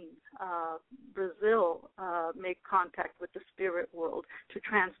helping Brazil make contact with the spirit world, to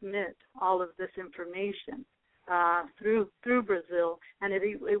transmit all of this information through Brazil, and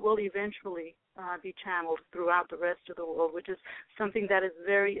it will eventually be channeled throughout the rest of the world, which is something that is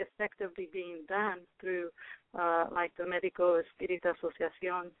very effectively being done through like the Médico Espírita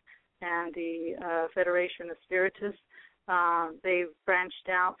Asociación and the Federation of Spiritists. They've branched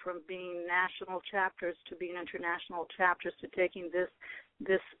out from being national chapters to being international chapters, to taking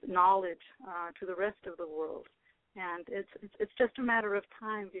this knowledge to the rest of the world. And it's just a matter of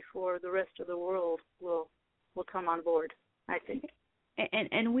time before the rest of the world will come on board, I think.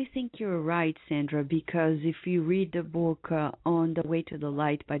 And we think you're right, Sandra, because if you read the book On the Way to the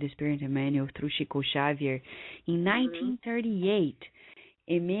Light by the Spirit Emmanuel through Chico Xavier, in 1938,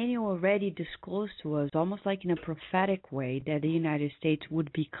 Emmanuel already disclosed to us, almost like in a prophetic way, that the United States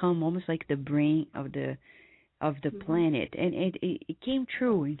would become almost like the brain of the planet, and it came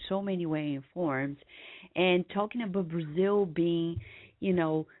true in so many ways and forms. And talking about Brazil being,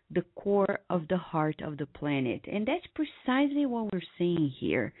 the core of the heart of the planet, and that's precisely what we're seeing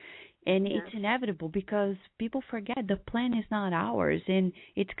here. And it's inevitable because people forget the planet is not ours, and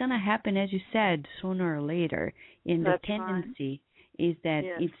it's going to happen, as you said, sooner or later. And the tendency is that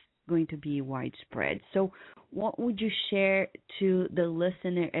it's going to be widespread. So what would you share to the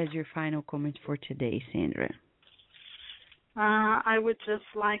listener as your final comment for today, Sandra? I would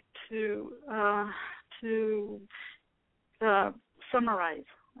just like to summarize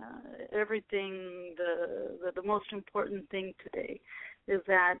everything. The most important thing today is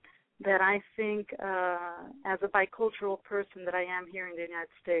that I think as a bicultural person that I am here in the United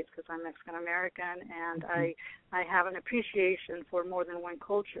States, because I'm Mexican American, and I have an appreciation for more than one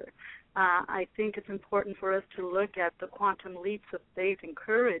culture. I think it's important for us to look at the quantum leaps of faith and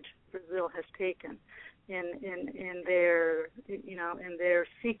courage Brazil has taken in their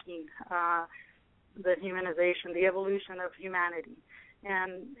seeking the humanization, the evolution of humanity.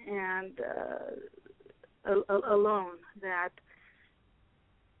 alone, that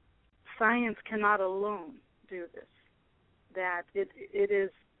science cannot alone do this, that it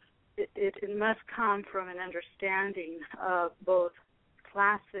must come from an understanding of both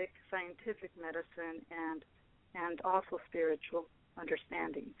classic scientific medicine and also spiritual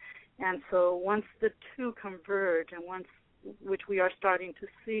understanding. And so once the two converge, and which we are starting to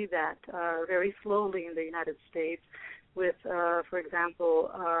see that very slowly in the United States with, for example,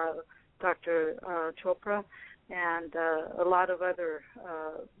 Dr. Chopra and a lot of other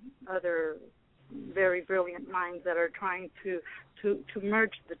very brilliant minds that are trying to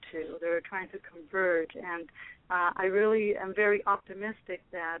merge the two. They're trying to converge, and I really am very optimistic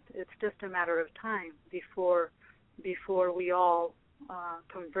that it's just a matter of time before we all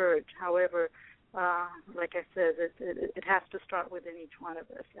converge. However, like I said, it has to start within each one of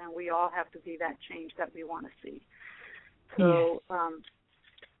us, and we all have to be that change that we want to see. So,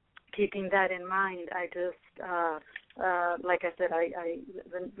 keeping that in mind, I just, like I said,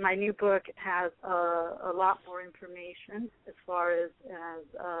 my new book has a lot more information as far as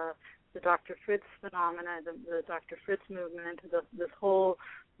the Dr. Fritz phenomena, the Dr. Fritz movement, this whole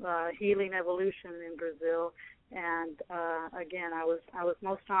healing evolution in Brazil. And again, I was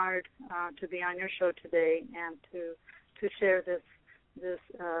most honored to be on your show today and to share this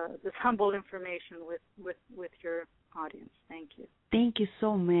humble information with your audience. Thank you. Thank you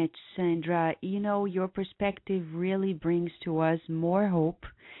so much, Sandra. You know, your perspective really brings to us more hope,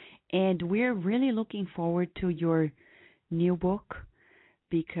 and we're really looking forward to your new book,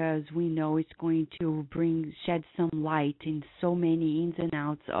 because we know it's going to shed some light in so many ins and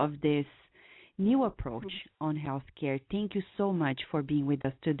outs of this new approach on healthcare. Thank you so much for being with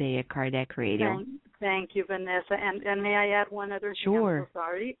us today at Kardec Radio. Thank you, Vanessa. And may I add one other thing? Sure. I'm so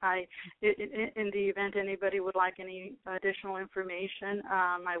sorry. In the event anybody would like any additional information,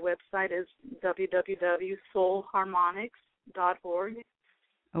 my website is www.soulharmonics.org.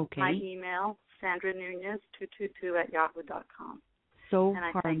 Okay. My email, sandranunez222@yahoo.com.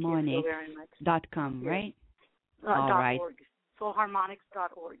 Soulharmonics.com, right? All right. .org.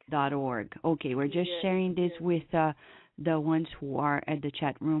 Soulharmonics.org. Okay, we're just sharing this with the ones who are at the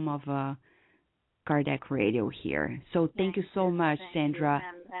chat room of Kardec Radio here. So thank you so much, Sandra,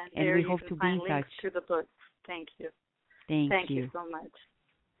 and we hope to be in touch. To the book. Thank you. Thank you so much.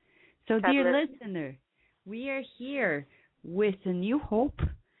 So, dear listener, we are here with a new hope.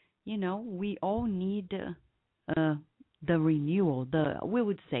 You know, we all need the renewal,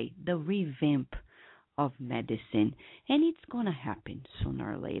 the revamp of medicine, and it's going to happen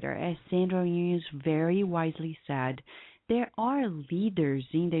sooner or later. As Sandra Nunes very wisely said, there are leaders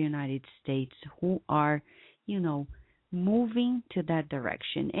in the United States who are, moving to that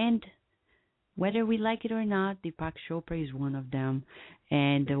direction. And whether we like it or not, Deepak Chopra is one of them.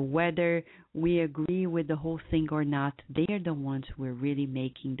 And whether we agree with the whole thing or not, they are the ones who are really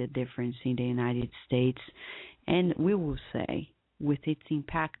making the difference in the United States. And we will say, with its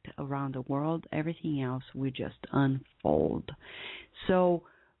impact around the world, everything else will just unfold. So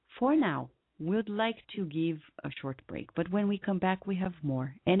for now, we'd like to give a short break, but when we come back, we have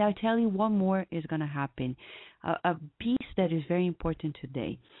more. And I'll tell you what more is going to happen, a piece that is very important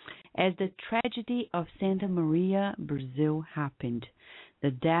today. As the tragedy of Santa Maria, Brazil happened,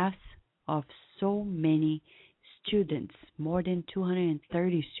 the death of so many students, more than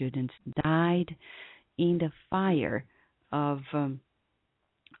 230 students, died in the fire of the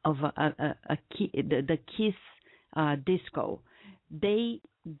Kiss disco. They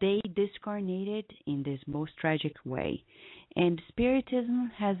discarnated in this most tragic way, and Spiritism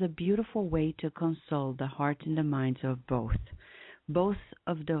has a beautiful way to console the hearts and the minds of both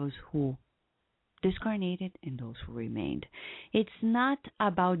of those who discarnated and those who remained. It's not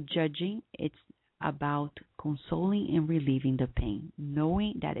about judging, it's about consoling and relieving the pain,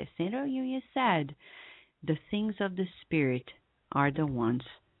 knowing that, as Sandra Nunes said, the things of the spirit are the ones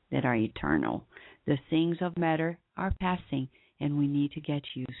that are eternal. The things of matter are passing, and we need to get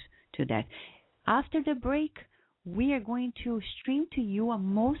used to that. After the break, we are going to stream to you a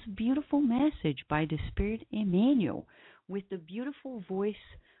most beautiful message by the Spirit Emmanuel with the beautiful voice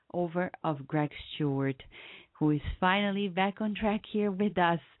over of Greg Stewart, who is finally back on track here with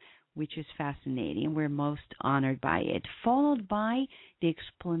us, which is fascinating. We're most honored by it, followed by the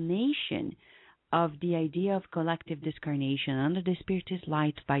explanation of the idea of collective discarnation under the Spiritist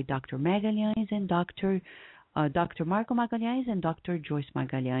light by Dr. Magalhães and Dr. Marco Magalhães and Dr. Joyce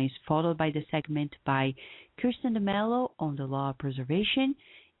Magalhães, followed by the segment by Kirsten de Mello on the law of preservation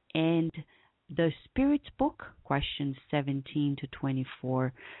and the Spirit's book, questions 17 to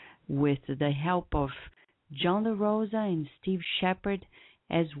 24, with the help of John LaRosa and Steve Shepard,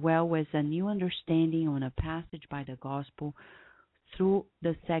 as well as a new understanding on a passage by the Gospel through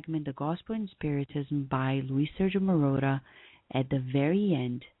the segment The Gospel and Spiritism by Luis Sergio Moroder. At the very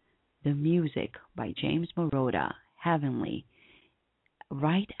end, the music by James Moroder, Heavenly,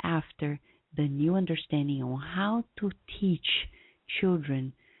 right after the new understanding on how to teach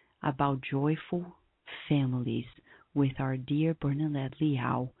children about joyful families with our dear Bernadette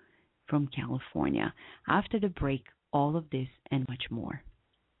Leal from California. After the break, all of this and much more.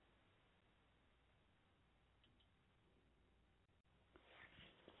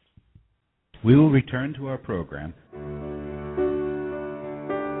 We will return to our program.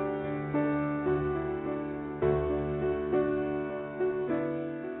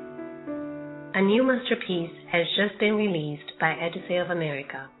 A new masterpiece has just been released by Odyssey of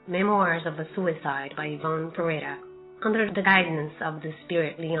America, Memoirs of a Suicide by Yvonne Pereira, under the guidance of the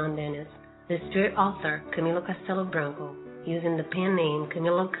spirit Leon Dennis. The spirit author, Camilo Castelo Branco, using the pen name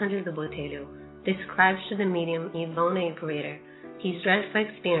Camilo Cândido Botelho, describes to the medium Yvonne Pereira his dreadful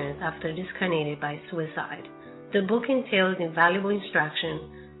experience after discarnated by suicide. The book entails invaluable instruction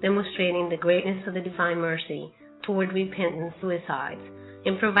demonstrating the greatness of the divine mercy toward repentant suicides,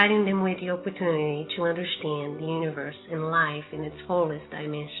 and providing them with the opportunity to understand the universe and life in its fullest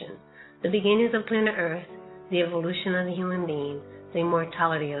dimension, the beginnings of planet Earth, the evolution of the human being, the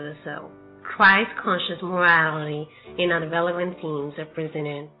immortality of the soul. Christ-conscious morality and other relevant themes are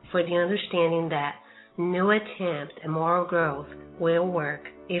presented for the understanding that no attempt at moral growth will work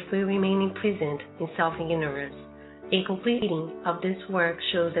if we remain imprisoned in self-ignorance. A completing of this work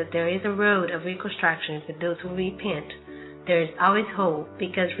shows that there is a road of reconstruction for those who repent. There is always hope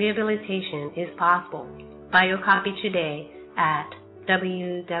because rehabilitation is possible. Buy your copy today at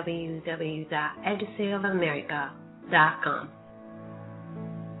www.odysseyofamerica.com.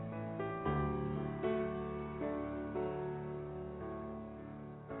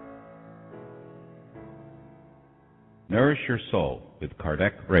 Nourish Your Soul with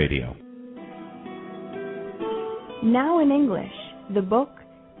Kardec Radio. Now in English, the book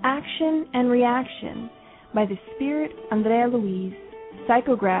Action and Reaction by the Spirit Andrea Luiz,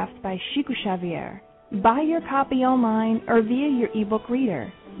 psychographed by Chico Xavier. Buy your copy online or via your ebook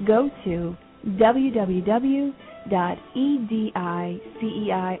reader. Go to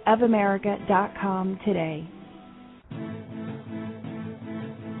www.ediceiofamerica.com today.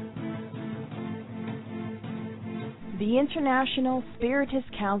 The International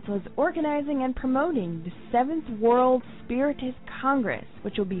Spiritist Council is organizing and promoting the 7th World Spiritist Congress,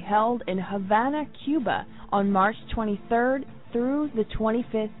 which will be held in Havana, Cuba, on March 23rd through the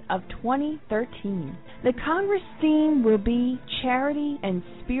 25th of 2013. The Congress theme will be Charity and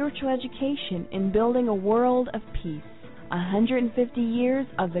Spiritual Education in Building a World of Peace. 150 years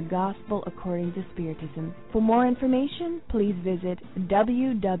of the Gospel according to Spiritism. For more information, please visit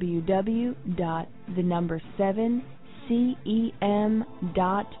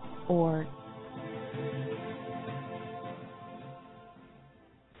www.7cem.org.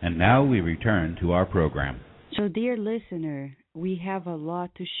 And now we return to our program. So, dear listener, we have a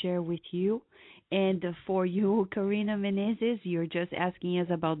lot to share with you. And for you, Karina Menezes, you're just asking us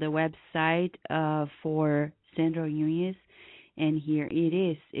about the website for Sandra Nunez. And here it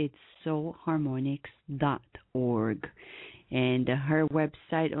is. It's soulharmonics.org. And her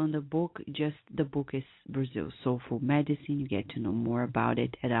website on the book is Brazil Soulful Medicine. You get to know more about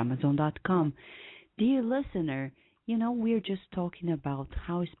it at Amazon.com. Dear listener, we're just talking about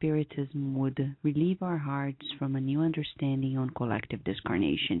how Spiritism would relieve our hearts from a new understanding on collective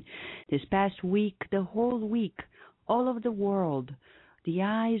discarnation. This past week, the whole week, all over the world, the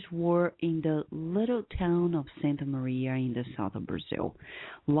eyes were in the little town of Santa Maria in the south of Brazil.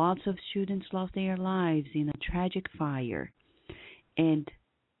 Lots of students lost their lives in a tragic fire. And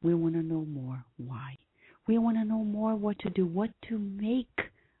we want to know more why. We want to know more what to do, what to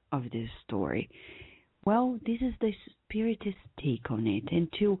make of this story. Well, this is the Spiritist take on it. And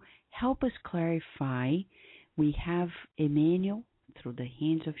to help us clarify, we have Emmanuel, through the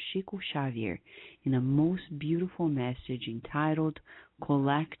hands of Chico Xavier, in a most beautiful message entitled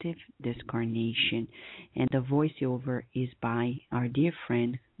Collective Discarnation. And the voiceover is by our dear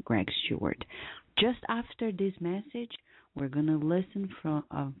friend Greg Stewart. Just after this message, we're going to listen from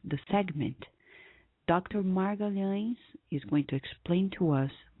the segment. Dr. Margalhães is going to explain to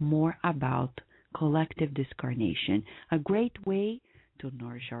us more about collective discarnation, a great way to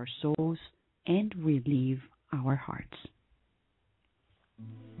nourish our souls and relieve our hearts.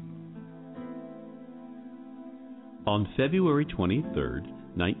 On February 23,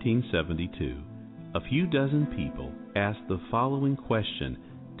 1972, a few dozen people asked the following question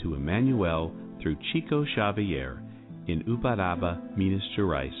to Emmanuel through Chico Xavier in Uberaba, Minas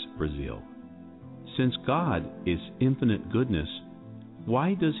Gerais, Brazil. Since God is infinite goodness,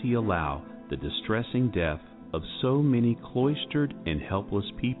 why does He allow the distressing death of so many cloistered and helpless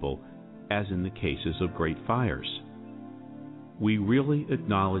people, as in the cases of great fires? We really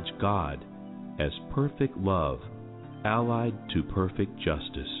acknowledge God as perfect love allied to perfect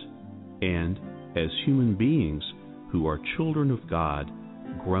justice, and as human beings who are children of God,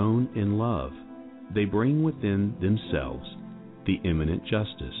 grown in love, they bring within themselves the immanent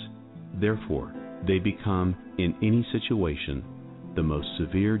justice. Therefore, they become, in any situation, the most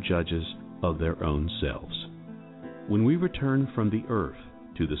severe judges of their own selves. When we return from the earth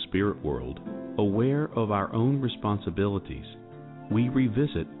to the spirit world, aware of our own responsibilities, we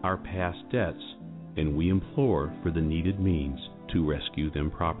revisit our past debts and we implore for the needed means to rescue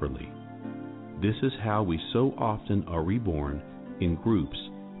them properly. This is how we so often are reborn in groups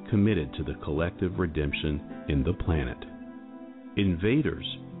committed to the collective redemption in the planet. Invaders,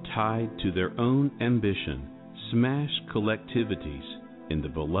 tied to their own ambition, smash collectivities in the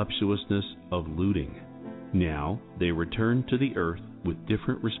voluptuousness of looting. Now they return to the earth with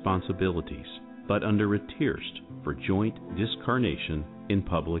different responsibilities, but under a tierst for joint discarnation in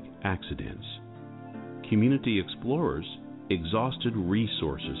public accidents. Community explorers exhausted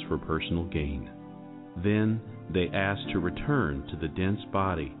resources for personal gain. Then they ask to return to the dense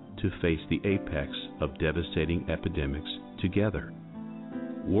body to face the apex of devastating epidemics together.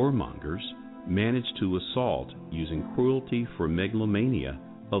 Warmongers manage to assault using cruelty for megalomania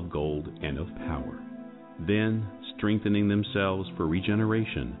of gold and of power. Then, strengthening themselves for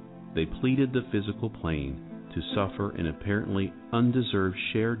regeneration, they pleaded the physical plane to suffer an apparently undeserved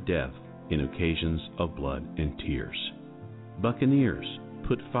shared death in occasions of blood and tears. Buccaneers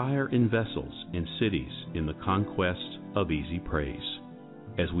put fire in vessels and cities in the conquest of easy praise.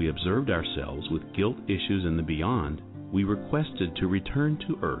 As we observed ourselves with guilt issues in the beyond, we requested to return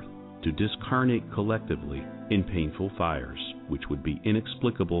to earth to discarnate collectively in painful fires, which would be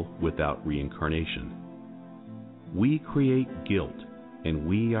inexplicable without reincarnation. We create guilt, and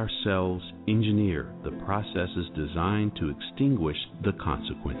we ourselves engineer the processes designed to extinguish the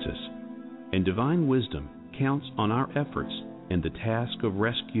consequences. And divine wisdom counts on our efforts and the task of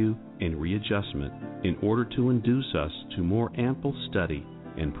rescue and readjustment in order to induce us to more ample study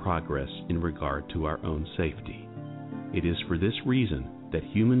and progress in regard to our own safety. It is for this reason that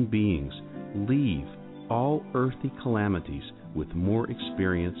human beings leave all earthly calamities with more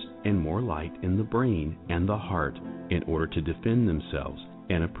experience and more light in the brain and the heart in order to defend themselves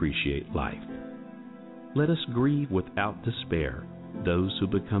and appreciate life. Let us grieve without despair those who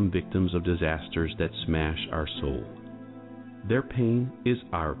become victims of disasters that smash our soul. Their pain is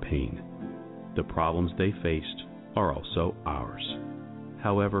our pain. The problems they faced are also ours.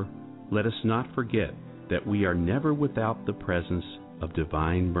 However, let us not forget that we are never without the presence of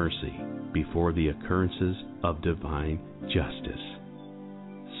divine mercy before the occurrences of divine justice.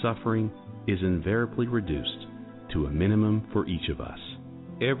 Suffering is invariably reduced to a minimum for each of us.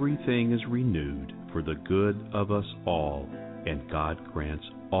 Everything is renewed for the good of us all, and God grants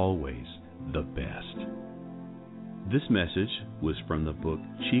always the best. This message was from the book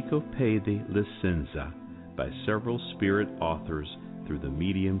Chico Pede Licenza by several spirit authors through the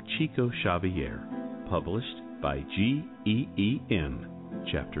medium Chico Xavier, published by GEEM,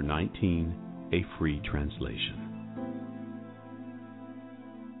 Chapter 19, a free translation.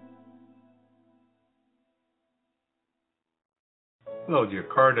 Hello, dear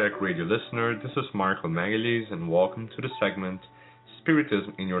Kardec Radio listener. This is Marco Magalhães, and welcome to the segment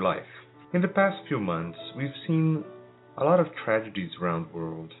Spiritism in Your Life. In the past few months, we've seen a lot of tragedies around the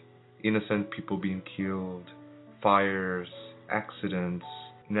world. Innocent people being killed, fires, accidents,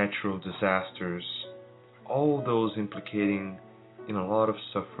 natural disasters, all those implicating in a lot of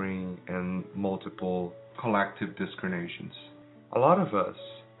suffering and multiple collective discarnations. A lot of us,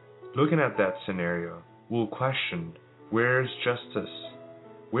 looking at that scenario, will question, where is justice?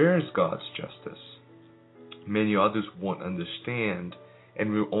 Where is God's justice? Many others won't understand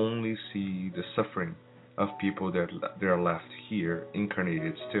and will only see the suffering of people that are left here,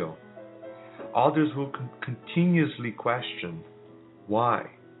 incarnated still. Others will continuously question, why?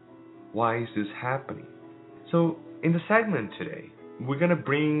 Why is this happening? So, in the segment today, we're going to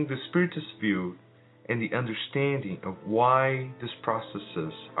bring the Spiritist view and the understanding of why these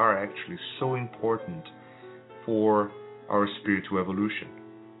processes are actually so important for our spiritual evolution.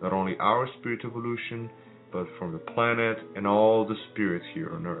 Not only our spiritual evolution, but from the planet and all the spirits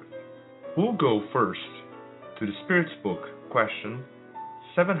here on Earth. We'll go first to the Spirit's Book, question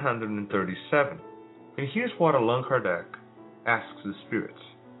 737. And here's what Allan Kardec asks the spirits.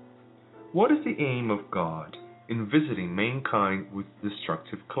 What is the aim of God in visiting mankind with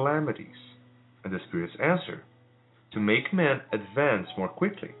destructive calamities? And the Spirit's answer: to make men advance more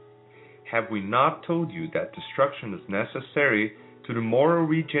quickly. Have we not told you that destruction is necessary to the moral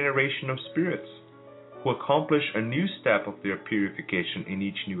regeneration of spirits, who accomplish a new step of their purification in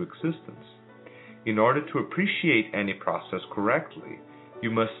each new existence? In order to appreciate any process correctly,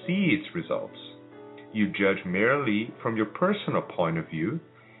 you must see its results. You judge merely from your personal point of view,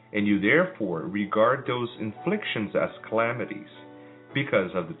 and you therefore regard those inflictions as calamities, because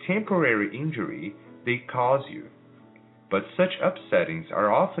of the temporary injury they cause you. But such upsettings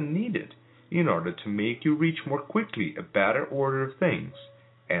are often needed in order to make you reach more quickly a better order of things,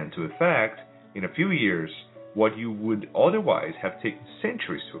 and to effect, in a few years, what you would otherwise have taken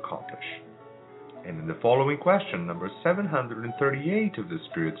centuries to accomplish. And in the following question, number 738 of the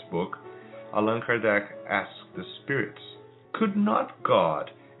Spirit's book, Allan Kardec asks the Spirits, could not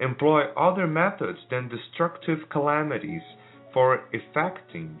God employ other methods than destructive calamities for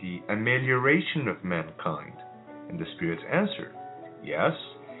effecting the amelioration of mankind? And the Spirits answer, yes,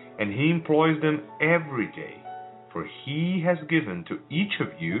 and He employs them every day, for He has given to each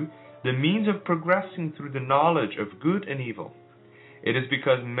of you the means of progressing through the knowledge of good and evil. It is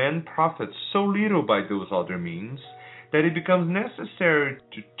because men profit so little by those other means that it becomes necessary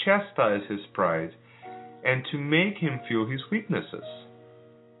to chastise his pride and to make him feel his weaknesses.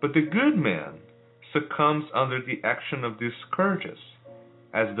 But the good man succumbs under the action of these scourges,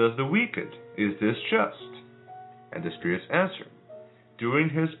 as does the wicked. Is this just? And the Spirits answer, during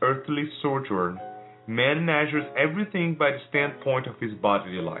his earthly sojourn, man measures everything by the standpoint of his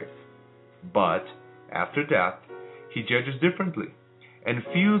bodily life. But, after death, he judges differently, and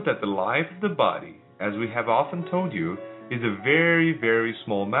feels that the life of the body, as we have often told you, is a very, very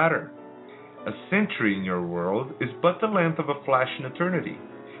small matter. A century in your world is but the length of a flash in eternity,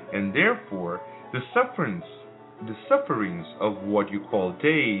 and therefore the sufferings of what you call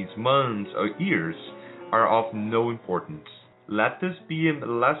days, months, or years are of no importance. Let this be a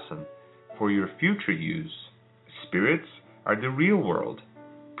lesson for your future use. Spirits are the real world,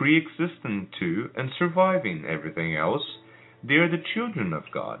 pre-existent to and surviving everything else. They are the children of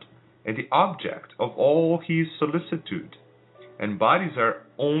God, and the object of all His solicitude, and bodies are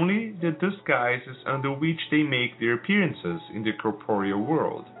only the disguises under which they make their appearances in the corporeal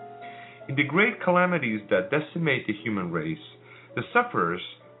world. In the great calamities that decimate the human race, the sufferers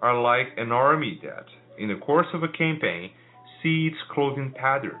are like an army that, in the course of a campaign, see its clothing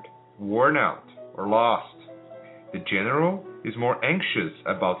tattered, worn out, or lost. The general is more anxious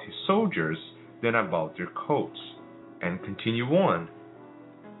about his soldiers than about their coats. And continue on.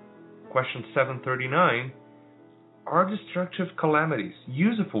 Question 739. Are destructive calamities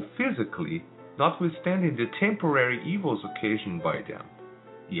useful physically, notwithstanding the temporary evils occasioned by them?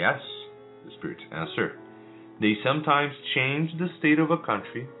 Yes, the Spirits answer. They sometimes change the state of a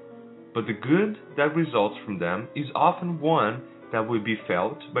country, but the good that results from them is often one that will be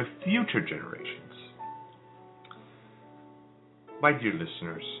felt by future generations. My dear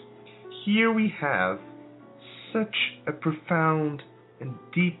listeners, here we have such a profound and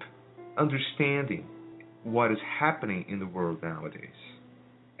deep understanding what is happening in the world nowadays.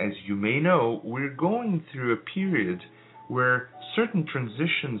 As you may know, we're going through a period where certain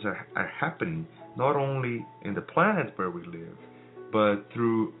transitions are happening, not only in the planet where we live, but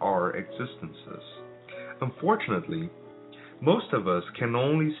through our existences. Unfortunately, most of us can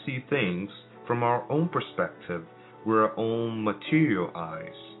only see things from our own perspective, with our own material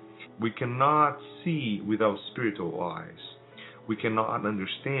eyes. We cannot see with our spiritual eyes. We cannot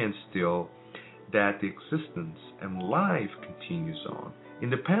understand still that the existence and life continues on,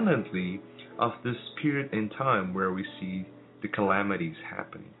 independently of this period in time where we see the calamities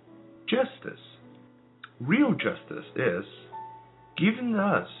happening. Justice, real justice, is giving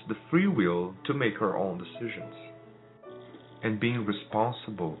us the free will to make our own decisions and being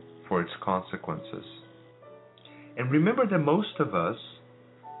responsible for its consequences. And remember that most of us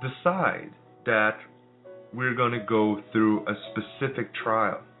decide that we're going to go through a specific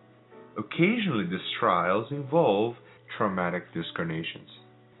trial. Occasionally, these trials involve traumatic discarnations.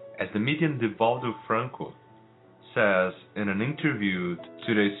 As the medium Divaldo Franco says in an interview to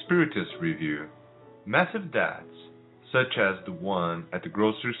today's Spiritist Review, massive deaths, such as the one at the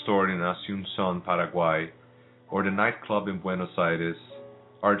grocery store in Asunción, Paraguay, or the nightclub in Buenos Aires,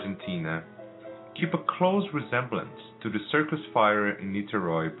 Argentina, keep a close resemblance to the circus fire in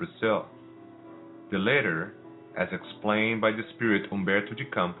Niterói, Brazil. The latter, as explained by the spirit Humberto de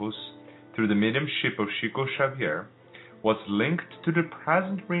Campos through the mediumship of Chico Xavier, was linked to the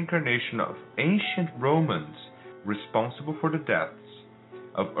present reincarnation of ancient Romans responsible for the deaths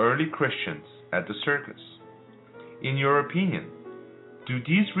of early Christians at the circus. In your opinion, do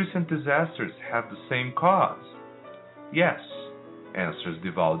these recent disasters have the same cause? Yes, answers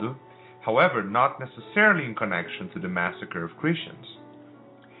Divaldo, however, not necessarily in connection to the massacre of Christians.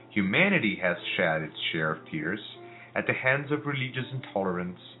 Humanity has shed its share of tears at the hands of religious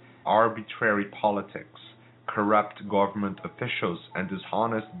intolerance, arbitrary politics, corrupt government officials, and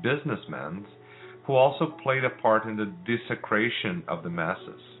dishonest businessmen who also played a part in the desecration of the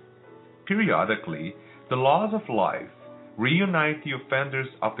masses. Periodically, the laws of life reunite the offenders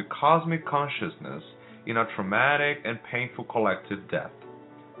of the cosmic consciousness in a traumatic and painful collective death.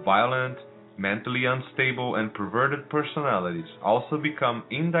 Violent, mentally unstable, and perverted personalities also become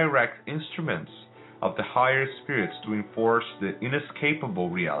indirect instruments of the higher spirits to enforce the inescapable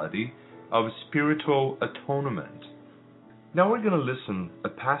reality of spiritual atonement. Now we're going to listen a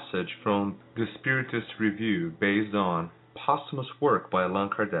passage from the Spiritist Review based on posthumous work by Allan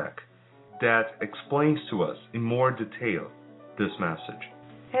Kardec that explains to us in more detail this message.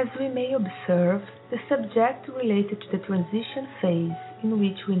 As we may observe, the subject related to the transition phase in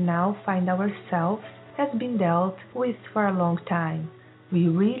which we now find ourselves has been dealt with for a long time. We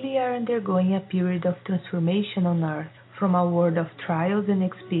really are undergoing a period of transformation on earth, from a world of trials and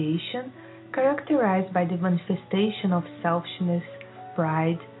expiation characterized by the manifestation of selfishness,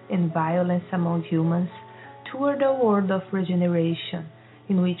 pride, and violence among humans, toward a world of regeneration,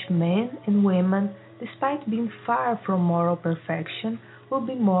 in which men and women, despite being far from moral perfection, will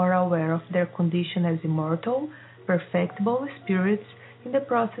be more aware of their condition as immortal, perfectible spirits in the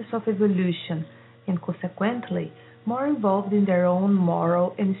process of evolution, and consequently more involved in their own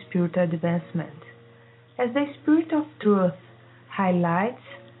moral and spiritual advancement. As the Spirit of Truth highlights,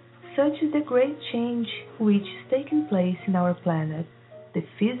 such is the great change which is taking place in our planet. The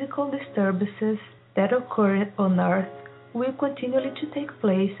physical disturbances that occur on Earth will continually to take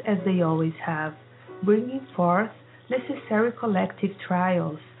place as they always have, bringing forth necessary collective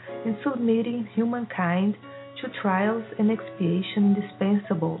trials and submitting humankind to trials and expiation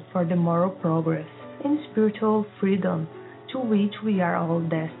indispensable for the moral progress and spiritual freedom to which we are all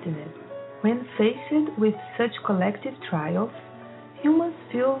destined. When faced with such collective trials, humans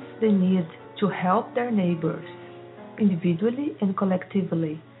feel the need to help their neighbors, individually and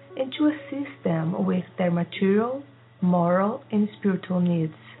collectively, and to assist them with their material, moral, and spiritual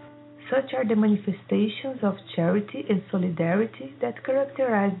needs. Such are the manifestations of charity and solidarity that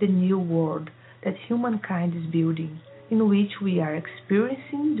characterize the new world that humankind is building, in which we are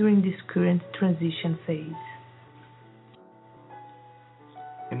experiencing during this current transition phase.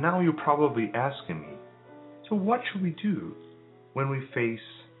 And now you're probably asking me, so what should we do when we face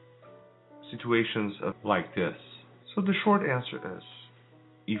situations like this? So the short answer is,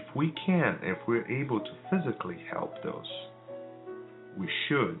 if we can, if we're able to physically help those, we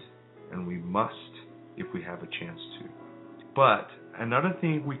should and we must if we have a chance to. But another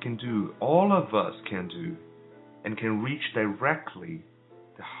thing we can do, all of us can do, and can reach directly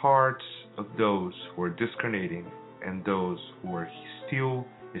the hearts of those who are discarnating and those who are still,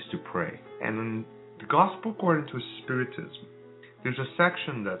 is to pray. And in the Gospel according to Spiritism, there's a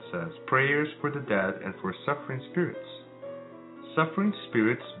section that says prayers for the dead and for suffering spirits. Suffering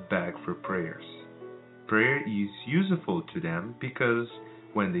spirits beg for prayers. Prayer is useful to them because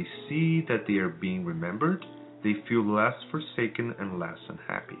when they see that they are being remembered, they feel less forsaken and less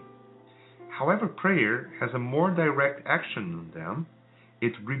unhappy. However, prayer has a more direct action on them.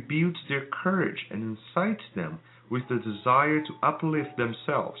 It rebuilds their courage and incites them with the desire to uplift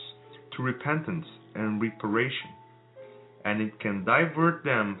themselves to repentance and reparation, and it can divert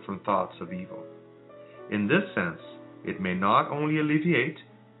them from thoughts of evil. In this sense, it may not only alleviate,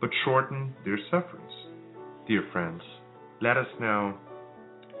 but shorten their sufferings. Dear friends, let us now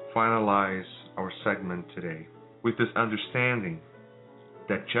finalize our segment today with this understanding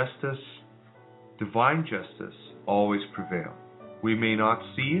that justice, divine justice, always prevails. We may not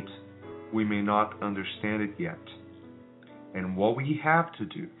see it, we may not understand it yet. And what we have to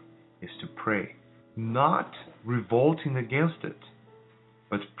do is to pray, not revolting against it,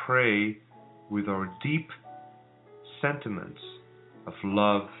 but pray with our deep sentiments of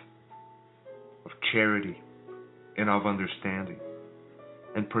love, of charity, and of understanding,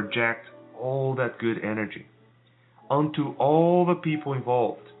 and project all that good energy onto all the people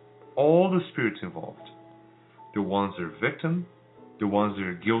involved, all the spirits involved, the ones that are victim, the ones that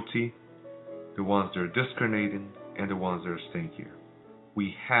are guilty, the ones that are discarnating, and the ones that are staying here.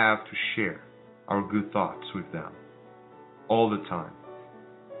 We have to share our good thoughts with them all the time.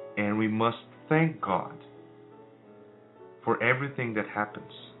 And we must thank God for everything that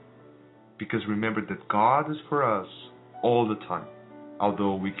happens. Because remember that God is for us all the time.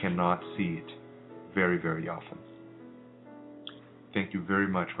 although we cannot see it very, very often. Thank you very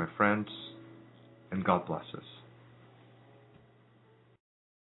much, my friends, and God bless us.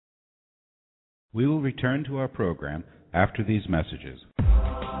 We will return to our program after these messages.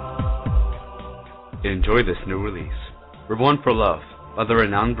 Enjoy this new release. Reborn for Love, by the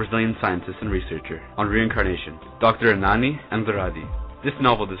renowned Brazilian scientist and researcher on reincarnation, Dr. Hernani Andrade. This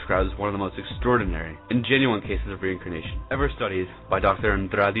novel describes one of the most extraordinary and genuine cases of reincarnation ever studied by Dr.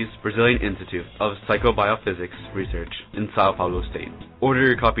 Andrade's Brazilian Institute of Psychobiophysics Research in Sao Paulo State. Order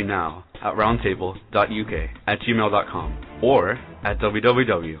your copy now at roundtable.uk@gmail.com or at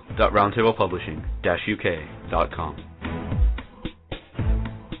www.roundtablepublishing-uk.com.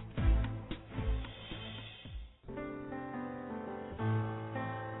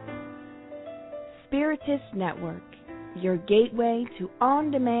 Spiritist Network, your gateway to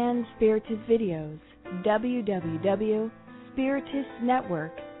on-demand Spiritist videos.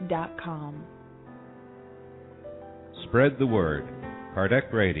 www.spiritistnetwork.com. Spread the word.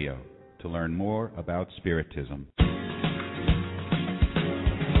 Kardec Radio, to learn more about Spiritism.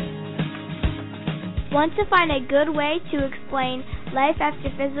 Want to find a good way to explain life after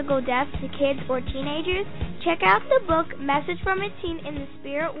physical death to kids or teenagers? Check out the book Message from a Teen in the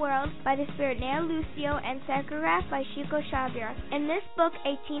Spirit World by the Spirit Neo Lucio and psychographed by Chico Xavier. In this book,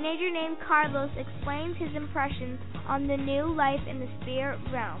 a teenager named Carlos explains his impressions on the new life in the spirit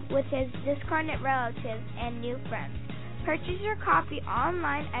realm with his discarnate relatives and new friends. Purchase your copy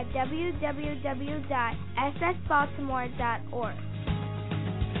online at www.ssbaltimore.org.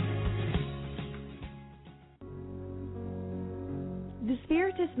 The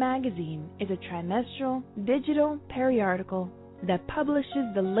Spiritist Magazine is a trimestral digital periodical that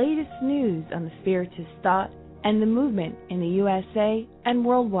publishes the latest news on the Spiritist thought and the movement in the USA and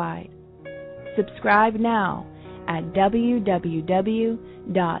worldwide. Subscribe now at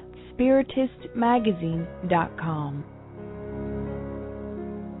www.spiritistmagazine.com.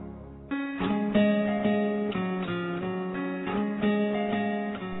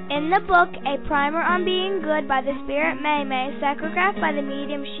 In the book, A Primer on Being Good by the Spirit Maymay, psychographed by the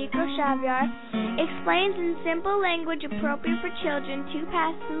medium Chico Xavier, explains in simple language appropriate for children two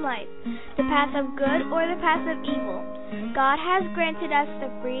paths in life, the path of good or the path of evil. God has granted us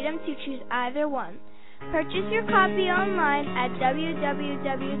the freedom to choose either one. Purchase your copy online at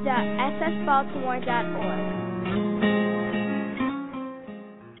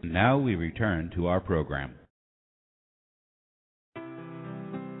www.ssbaltimore.org. Now we return to our program.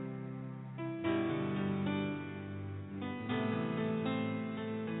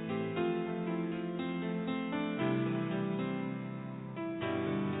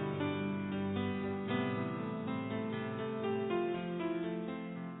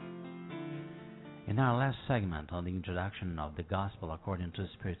 In our last segment on the introduction of the Gospel according to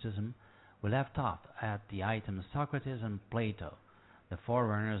Spiritism, we left off at the item Socrates and Plato, the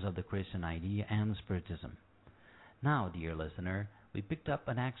forerunners of the Christian idea and Spiritism. Now, dear listener, we picked up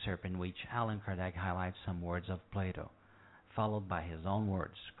an excerpt in which Allan Kardec highlights some words of Plato, followed by his own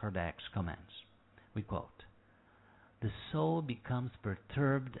words, Kardec's comments. We quote, "The soul becomes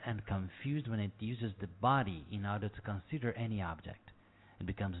perturbed and confused when it uses the body in order to consider any object. It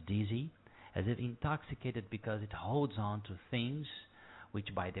becomes dizzy, as if intoxicated because it holds on to things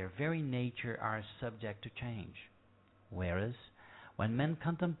which by their very nature are subject to change. Whereas, when man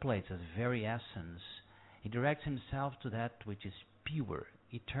contemplates his very essence, he directs himself to that which is pure,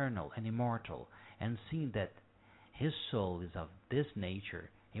 eternal, and immortal, and seeing that his soul is of this nature,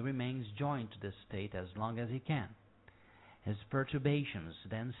 he remains joined to this state as long as he can. His perturbations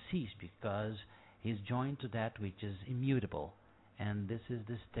then cease because he is joined to that which is immutable, and this is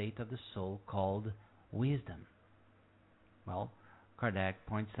the state of the soul called wisdom." Well, Kardec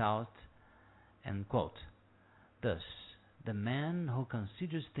points out, and quote, "Thus, the man who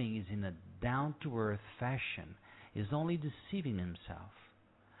considers things in a down-to-earth fashion is only deceiving himself.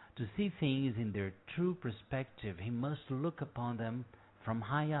 To see things in their true perspective, he must look upon them from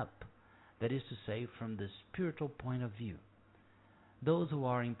high up, that is to say, from the spiritual point of view. Those who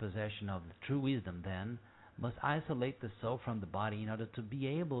are in possession of the true wisdom, then, must isolate the soul from the body in order to be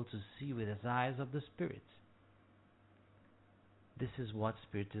able to see with the eyes of the Spirit. This is what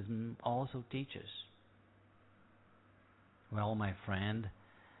Spiritism also teaches." Well, my friend,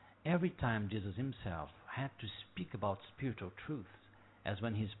 every time Jesus himself had to speak about spiritual truths, as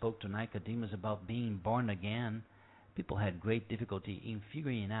when he spoke to Nicodemus about being born again, people had great difficulty in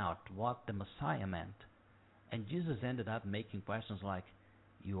figuring out what the Messiah meant. And Jesus ended up making questions like,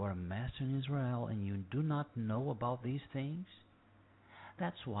 "You are a master in Israel and you do not know about these things?"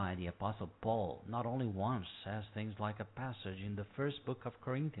 That's why the Apostle Paul not only once says things like a passage in the first book of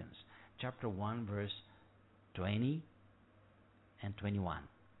Corinthians, chapter 1, verse 20 and 21.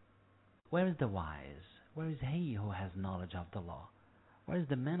 Where is the wise? Where is he who has knowledge of the law? Where is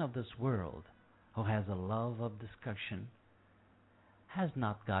the man of this world who has a love of discussion? Has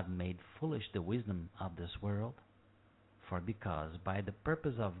not God made foolish the wisdom of this world? For because by the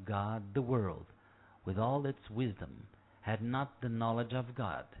purpose of God the world, with all its wisdom, had not the knowledge of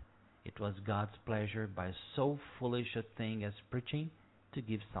God, it was God's pleasure by so foolish a thing as preaching to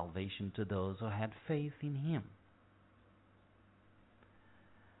give salvation to those who had faith in him.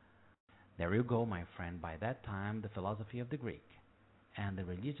 There you go, my friend. By that time, the philosophy of the Greek and the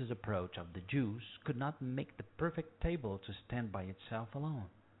religious approach of the Jews could not make the perfect table to stand by itself alone.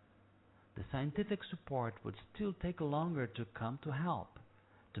 The scientific support would still take longer to come to help,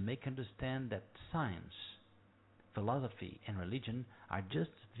 to make understand that science, philosophy, and religion are just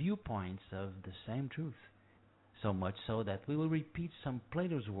viewpoints of the same truth. So much so that we will repeat some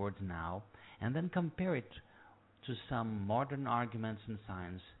Plato's words now and then compare it to some modern arguments in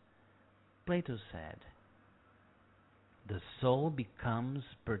science. Plato said, "The soul becomes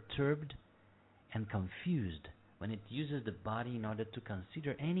perturbed and confused when it uses the body in order to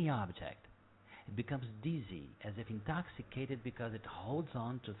consider any object. It becomes dizzy, as if intoxicated, because it holds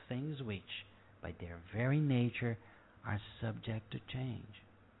on to things which, by their very nature, are subject to change."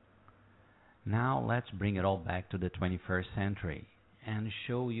 Now let's bring it all back to the 21st century and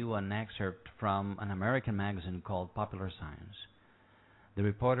show you an excerpt from an American magazine called Popular Science. The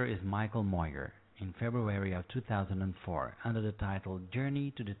reporter is Michael Moyer, in February of 2004, under the title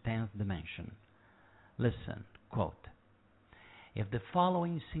Journey to the 10th Dimension. Listen, quote, "If the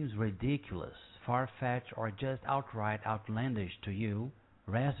following seems ridiculous, far-fetched, or just outright outlandish to you,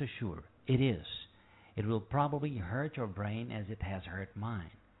 rest assured, it is. It will probably hurt your brain as it has hurt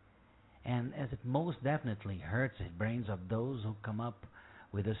mine, and as it most definitely hurts the brains of those who come up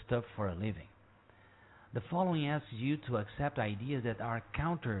with the stuff for a living. The following asks you to accept ideas that are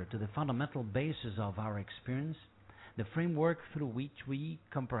counter to the fundamental basis of our experience, the framework through which we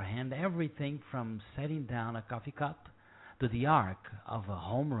comprehend everything from setting down a coffee cup to the arc of a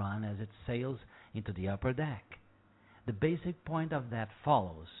home run as it sails into the upper deck. The basic point of that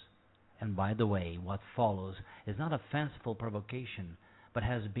follows, and by the way, what follows is not a fanciful provocation, but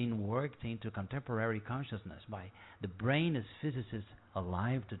has been worked into contemporary consciousness by the brain as physicists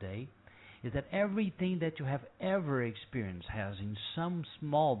alive today, is that everything that you have ever experienced has in some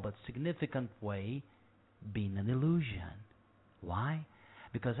small but significant way been an illusion. Why?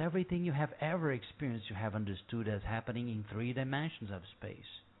 Because everything you have ever experienced you have understood as happening in 3 dimensions of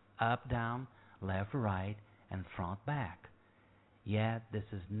space: up, down, left, right, and front, back. Yet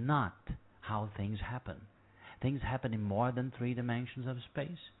this is not how things happen. Things happen in more than 3 dimensions of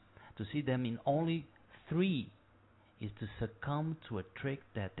space. To see them in only 3 is to succumb to a trick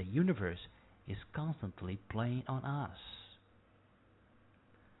that the universe is constantly playing on us."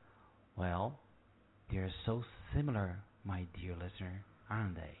 Well, they are so similar, my dear listener,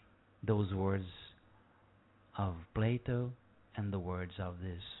 aren't they? Those words of Plato and the words of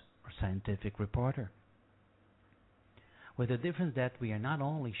this scientific reporter. With the difference that we are not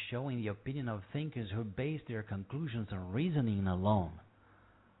only showing the opinion of thinkers who base their conclusions on reasoning alone,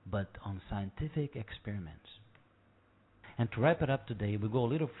 but on scientific experiments. And to wrap it up today, we go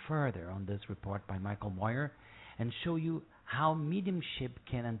a little further on this report by Michael Moyer and show you how mediumship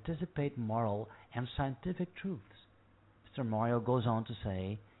can anticipate moral and scientific truths. Mr. Moyer goes on to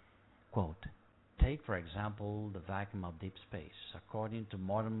say, quote, "Take, for example, the vacuum of deep space. According to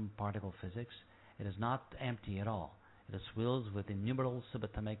modern particle physics, it is not empty at all. It is filled with innumerable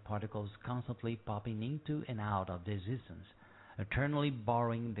subatomic particles constantly popping into and out of existence, eternally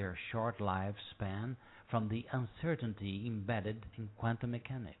borrowing their short lifespan from the uncertainty embedded in quantum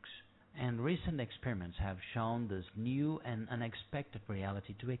mechanics. And recent experiments have shown this new and unexpected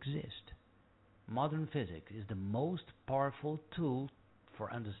reality to exist. Modern physics is the most powerful tool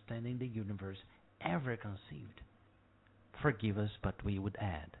for understanding the universe ever conceived. Forgive us, but we would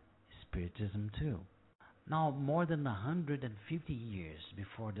add Spiritism too." Now, more than 150 years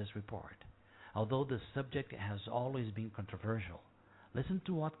before this report, although the subject has always been controversial, listen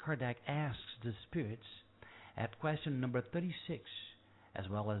to what Kardec asks the spirits at question number 36, as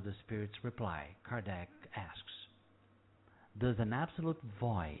well as the spirit's reply. Kardec asks, "Does an absolute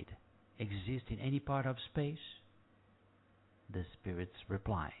void exist in any part of space?" The spirits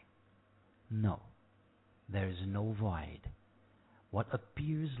reply, "No, there is no void. What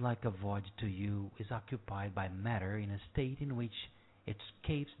appears like a void to you is occupied by matter in a state in which it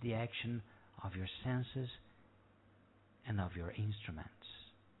escapes the action of your senses and of your instruments."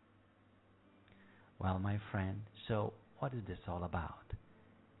 Well, my friend, so what is this all about?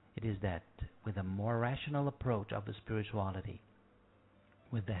 It is that with a more rational approach of the spirituality,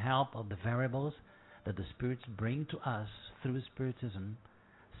 with the help of the variables that the spirits bring to us through Spiritism,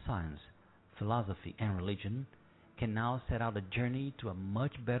 science, philosophy, and religion, can now set out a journey to a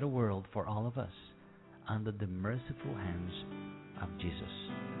much better world for all of us, under the merciful hands of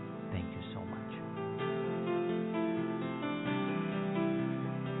Jesus. Thank you so much.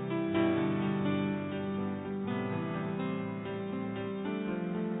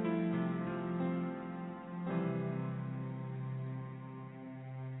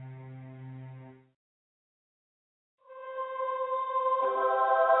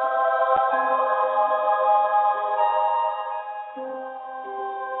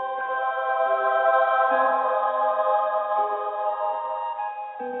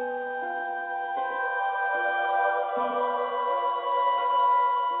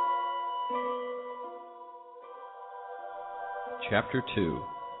 Chapter 2,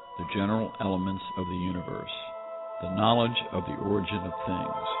 The General Elements of the Universe, the Knowledge of the Origin of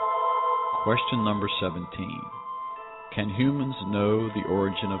Things. Question number 17. Can humans know the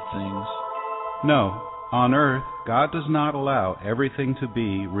origin of things? No. On earth, God does not allow everything to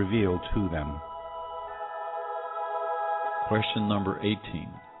be revealed to them. Question number 18.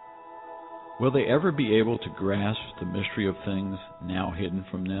 Will they ever be able to grasp the mystery of things now hidden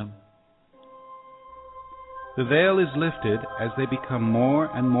from them? The veil is lifted as they become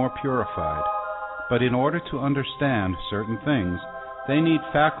more and more purified, but in order to understand certain things, they need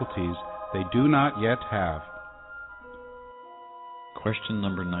faculties they do not yet have. Question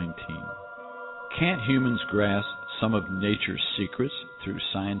number 19. Can't humans grasp some of nature's secrets through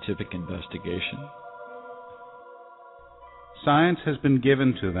scientific investigation? Science has been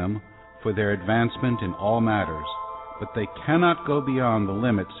given to them for their advancement in all matters, but they cannot go beyond the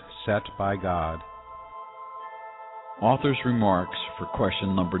limits set by God. Author's remarks for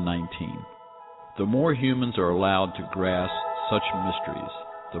question number 19. The more humans are allowed to grasp such mysteries,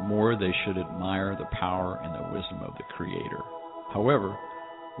 the more they should admire the power and the wisdom of the Creator. However,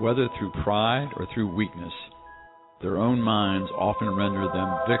 whether through pride or through weakness, their own minds often render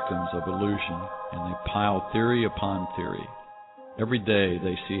them victims of illusion, and they pile theory upon theory. Every day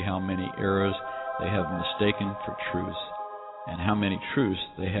they see how many errors they have mistaken for truths, and how many truths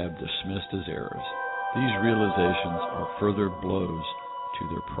they have dismissed as errors. These realizations are further blows to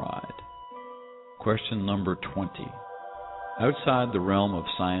their pride. Question number 20. Outside the realm of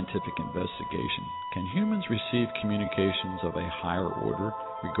scientific investigation, can humans receive communications of a higher order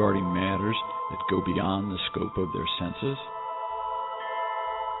regarding matters that go beyond the scope of their senses?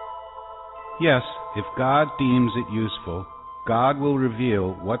 Yes, if God deems it useful, God will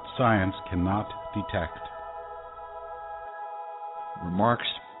reveal what science cannot detect. Remarks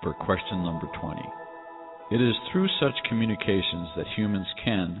for question number 20. It is through such communications that humans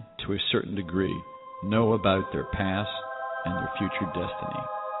can, to a certain degree, know about their past and their future destiny.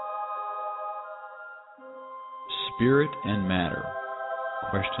 Spirit and matter.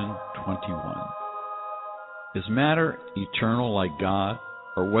 Question 21. Is matter eternal like God,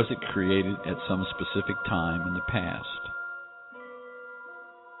 or was it created at some specific time in the past?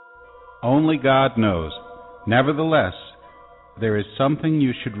 Only God knows. Nevertheless, there is something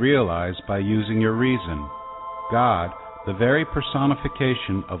you should realize by using your reason. God, the very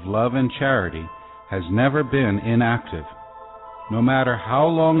personification of love and charity, has never been inactive. No matter how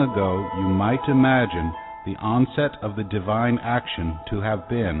long ago you might imagine the onset of the divine action to have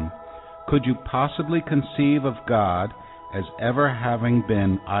been, could you possibly conceive of God as ever having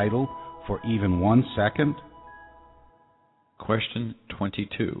been idle for even 1 second? Question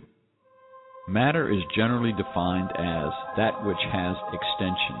 22. Matter is generally defined as that which has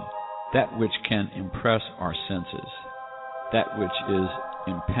extension, that which can impress our senses, that which is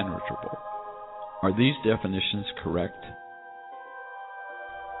impenetrable. Are these definitions correct?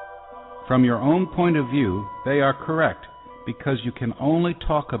 From your own point of view, they are correct, because you can only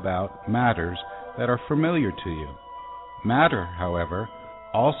talk about matters that are familiar to you. Matter, however,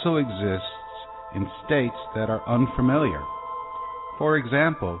 also exists in states that are unfamiliar. For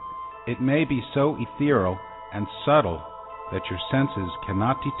example, it may be so ethereal and subtle that your senses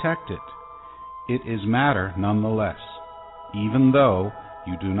cannot detect it. It is matter nonetheless, even though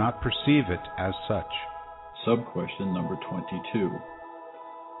you do not perceive it as such. Sub-question number 22.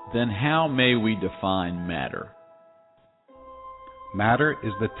 Then how may we define matter? Matter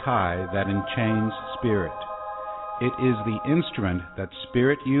is the tie that enchains spirit. It is the instrument that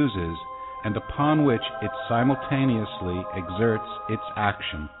spirit uses and upon which it simultaneously exerts its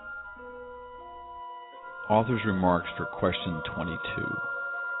action. Author's remarks for question 22.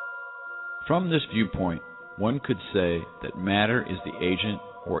 From this viewpoint, one could say that matter is the agent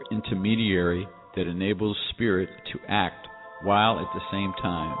or intermediary that enables spirit to act while at the same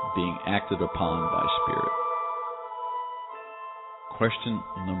time being acted upon by spirit. Question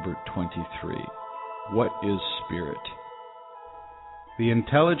number 23. What is spirit? The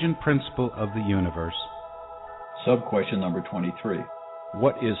intelligent principle of the universe. Sub-question number 23.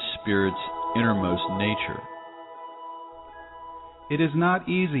 What is spirit's innermost nature? It is not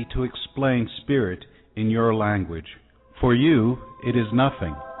easy to explain spirit in your language. For you, it is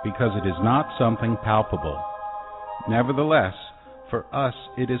nothing, because it is not something palpable. Nevertheless, for us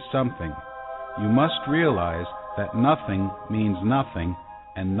it is something. You must realize that nothing means nothing,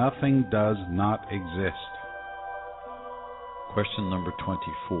 and nothing does not exist. Question number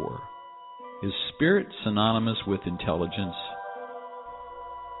 24. Is spirit synonymous with intelligence?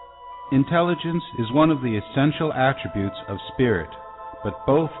 Intelligence is one of the essential attributes of spirit, but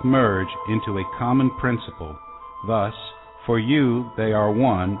both merge into a common principle. Thus, for you, they are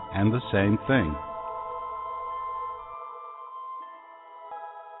one and the same thing.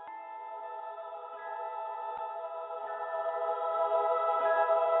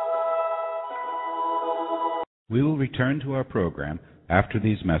 We will return to our program after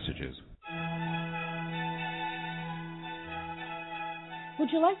these messages.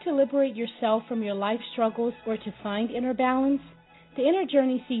 Would you like to liberate yourself from your life struggles or to find inner balance? The Inner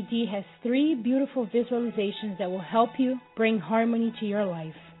Journey CD has 3 beautiful visualizations that will help you bring harmony to your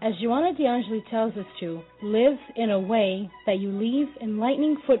life. As Joanna DeAngeli tells us to, live in a way that you leave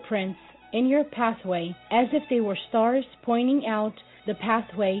enlightening footprints in your pathway as if they were stars pointing out the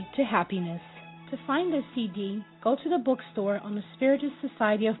pathway to happiness. To find this CD, go to the bookstore on the Spiritist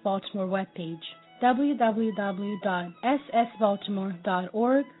Society of Baltimore webpage,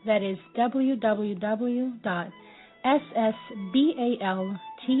 www.ssbaltimore.org. That is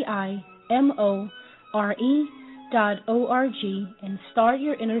www.ssbaltimore.org, and start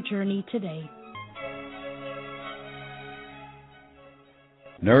your inner journey today.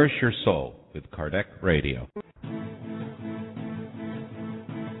 Nourish your soul with Kardec Radio.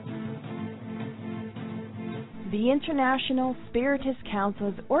 The International Spiritist Council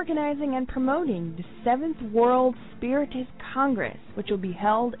is organizing and promoting the 7th World Spiritist Congress, which will be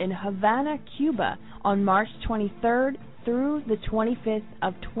held in Havana, Cuba on March 23rd through the 25th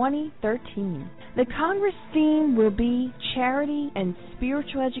of 2013. The Congress theme will be Charity and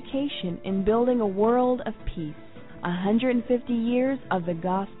Spiritual Education in Building a World of Peace. 150 years of the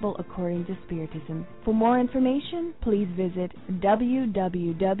Gospel according to Spiritism. For more information, please visit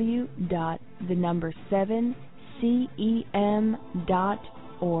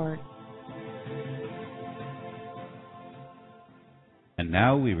www.7cem.org. And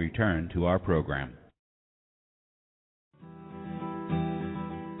now we return to our program.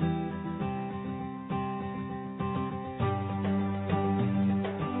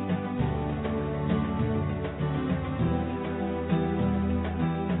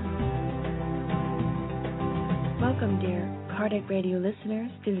 Welcome, dear Kardec Radio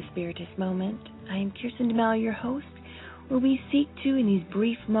listeners, to the Spiritist Moment. I am Kirsten DeMel, your host, where we seek to, in these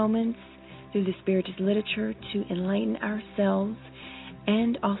brief moments, through the Spiritist literature, to enlighten ourselves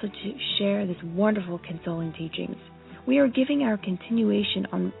and also to share this wonderful, consoling teachings. We are giving our continuation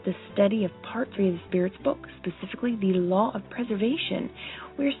on the study of Part 3 of the Spirit's book, specifically the Law of Preservation.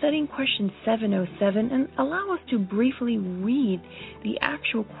 We are studying question 707, and allow us to briefly read the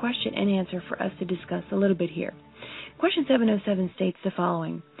actual question and answer for us to discuss a little bit here. Question 707 states the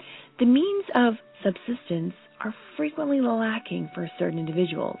following: the means of subsistence are frequently lacking for certain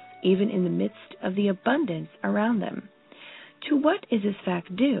individuals, even in the midst of the abundance around them. To what is this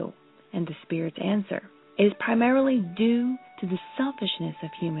fact due? And the Spirit's answer: it is primarily due to the selfishness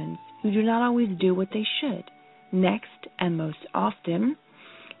of humans who do not always do what they should. Next, and most often,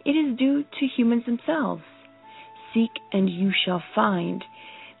 it is due to humans themselves. Seek and you shall find.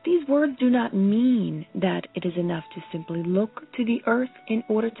 These words do not mean that it is enough to simply look to the earth in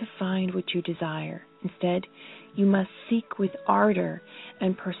order to find what you desire. Instead, you must seek with ardor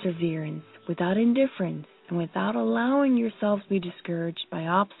and perseverance, without indifference, and without allowing yourselves to be discouraged by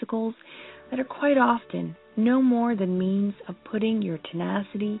obstacles that are quite often no more than means of putting your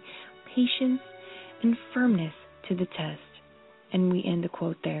tenacity, patience, and firmness to the test. And we end the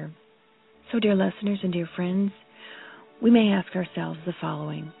quote there. So, dear listeners and dear friends, we may ask ourselves the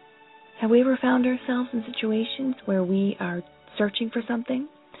following: have we ever found ourselves in situations where we are searching for something,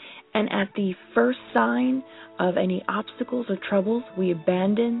 and at the first sign of any obstacles or troubles, we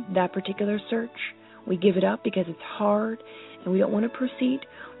abandon that particular search? We give it up because it's hard and we don't want to proceed?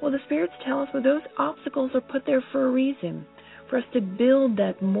 Well, the Spirits tell us, well, those obstacles are put there for a reason, for us to build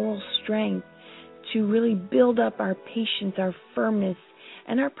that moral strength, to really build up our patience, our firmness,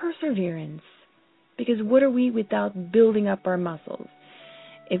 and our perseverance. Because what are we without building up our muscles?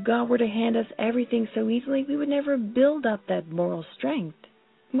 If God were to hand us everything so easily, we would never build up that moral strength.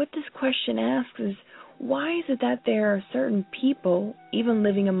 What this question asks is, why is it that there are certain people, even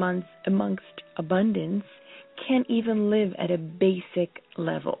living amongst abundance, can't even live at a basic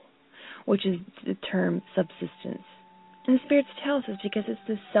level, which is the term subsistence? And the spirits tell us it's because it's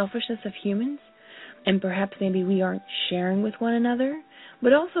the selfishness of humans, and perhaps maybe we aren't sharing with one another,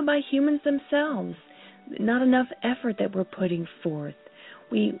 but also by humans themselves. Not enough effort that we're putting forth.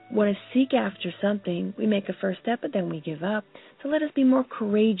 We want to seek after something, we make a first step, but then we give up. So let us be more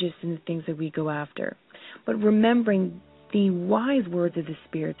courageous in the things that we go after. But remembering the wise words of the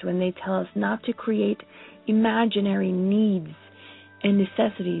spirits when they tell us not to create imaginary needs and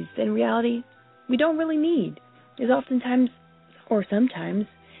necessities that in reality we don't really need. Because oftentimes, or sometimes,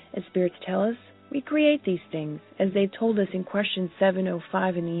 as spirits tell us, we create these things, as they told us in question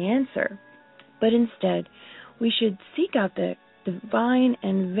 705 in the answer. But instead, we should seek out the divine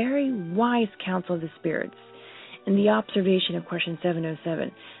and very wise counsel of the spirits. In the observation of question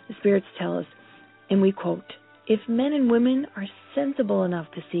 707, the spirits tell us, and we quote, "If men and women are sensible enough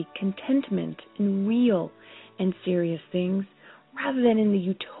to seek contentment in real and serious things, rather than in the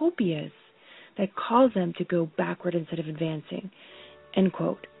utopias that cause them to go backward instead of advancing," end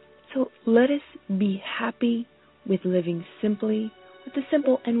quote. So let us be happy with living simply, with the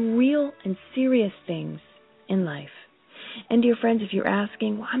simple and real and serious things in life. And dear friends, if you're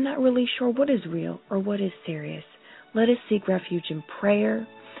asking, well, I'm not really sure what is real or what is serious, let us seek refuge in prayer,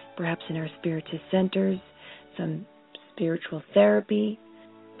 perhaps in our spiritist centers, some spiritual therapy.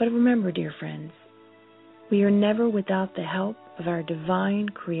 But remember, dear friends, we are never without the help of our divine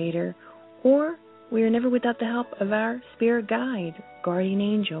Creator, or we are never without the help of our spirit guide, guardian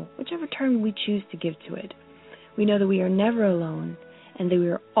angel, whichever term we choose to give to it. We know that we are never alone, and that we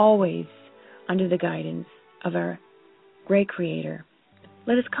are always under the guidance of our great Creator.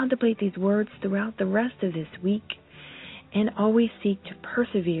 Let us contemplate these words throughout the rest of this week, and always seek to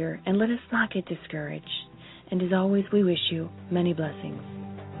persevere, and let us not get discouraged. And as always, we wish you many blessings.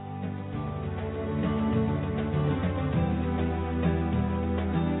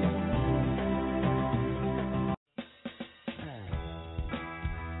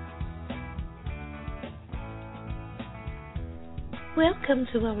 Welcome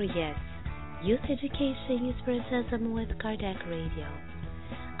to our Youth Education Spiritism with Kardec Radio.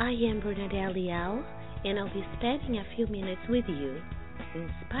 I am Bernadette Leal, and I'll be spending a few minutes with you,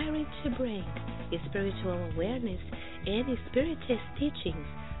 inspiring to bring spiritual awareness and spiritist teachings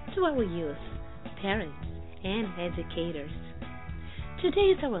to our youth, parents, and educators.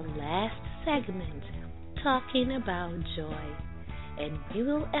 Today is our last segment, talking about joy, and we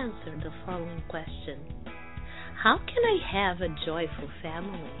will answer the following question: how can I have a joyful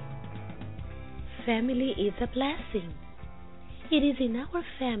family? Family is a blessing. It is in our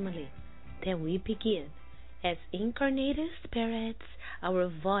family that we begin, as incarnated spirits, our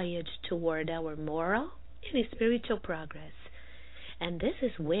voyage toward our moral and spiritual progress. And this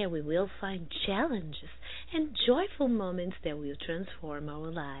is where we will find challenges and joyful moments that will transform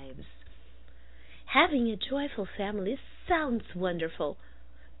our lives. Having a joyful family sounds wonderful,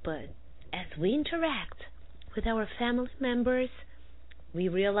 but as we interact with our family members, we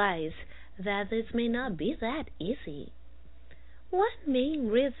realize that this may not be that easy. One main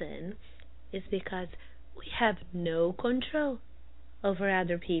reason is because we have no control over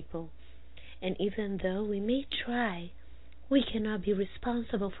other people, and even though we may try, we cannot be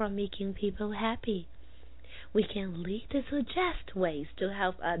responsible for making people happy. We can lead and suggest ways to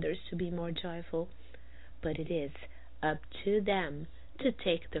help others to be more joyful, but it is up to them to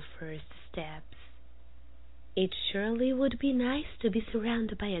take the first steps. It surely would be nice to be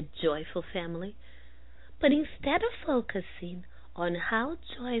surrounded by a joyful family, but instead of focusing on how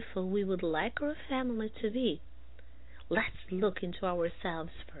joyful we would like our family to be, let's look into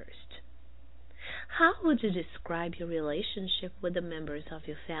ourselves first. How would you describe your relationship with the members of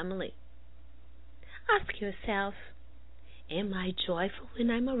your family? Ask yourself, am I joyful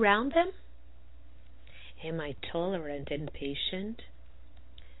when I'm around them? Am I tolerant and patient?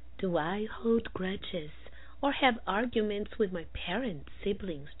 Do I hold grudges or have arguments with my parents,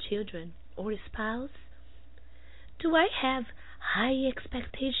 siblings, children, or spouse? Do I have high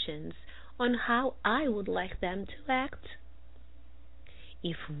expectations on how I would like them to act?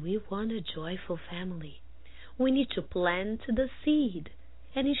 If we want a joyful family, we need to plant the seed,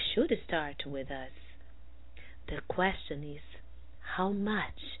 and it should start with us. The question is, how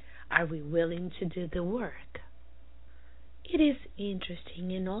much are we willing to do the work? It is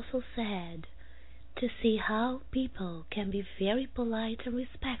interesting and also sad to see how people can be very polite and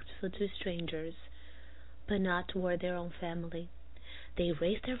respectful to strangers, but not toward their own family. They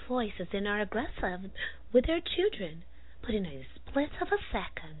raise their voices and are aggressive with their children, but in a split of a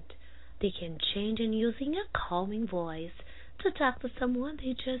second, they can change in using a calming voice to talk to someone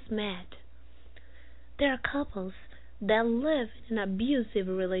they just met. There are couples that live in an abusive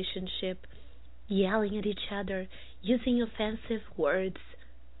relationship, yelling at each other, using offensive words,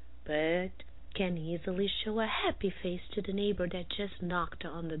 but can easily show a happy face to the neighbor that just knocked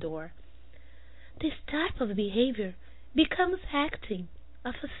on the door. This type of behavior becomes acting,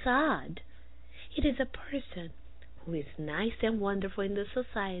 a facade. It is a person who is nice and wonderful in the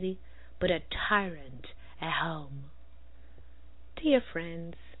society, but a tyrant at home. Dear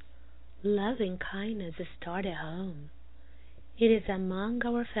friends, love and kindness start at home. It is among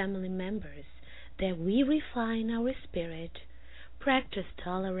our family members that we refine our spirit, practice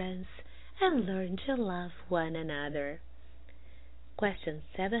tolerance, and learn to love one another. Question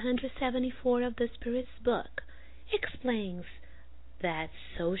 774 of the Spirit's book explains that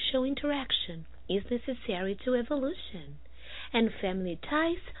social interaction is necessary to evolution, and family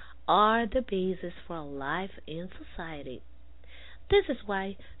ties are the basis for life in society. This is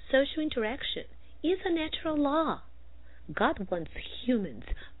why social interaction is a natural law. God wants humans,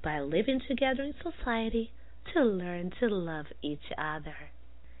 by living together in society, to learn to love each other.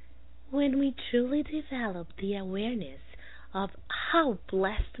 When we truly develop the awareness of how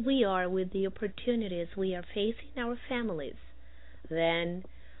blessed we are with the opportunities we are facing in our families, then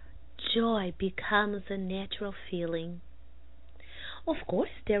joy becomes a natural feeling. Of course,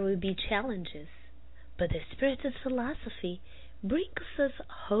 there will be challenges, but the Spirit's philosophy brings us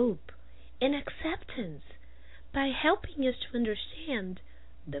hope and acceptance by helping us to understand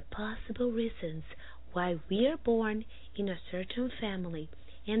the possible reasons why we are born in a certain family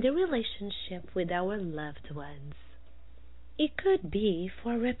and the relationship with our loved ones. It could be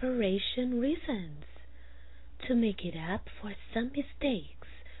for reparation reasons, to make it up for some mistakes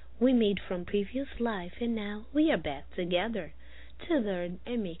we made from previous life and now we are back together to learn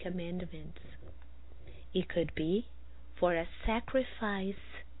and make amendments. It could be for a sacrifice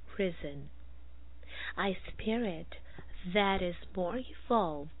reason. A spirit that is more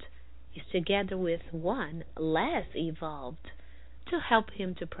evolved is together with one less evolved to help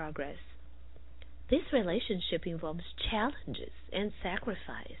him to progress. This relationship involves challenges and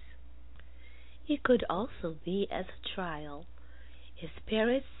sacrifice. It could also be as a trial.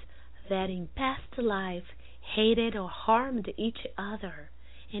 Spirits that in past life hated or harmed each other,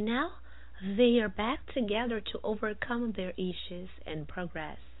 and now they are back together to overcome their issues and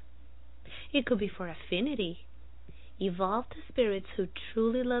progress. It could be for affinity, evolved spirits who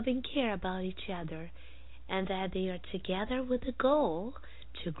truly love and care about each other, and that they are together with the goal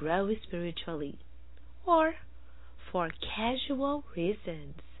to grow spiritually. Or for casual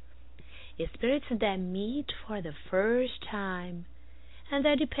reasons, spirits that meet for the first time, and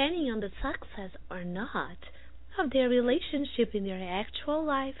that depending on the success or not of their relationship in their actual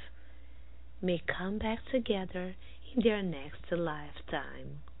life, may come back together in their next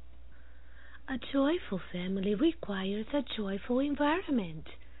lifetime. A joyful family requires a joyful environment.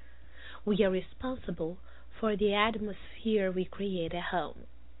 We are responsible for the atmosphere we create at home.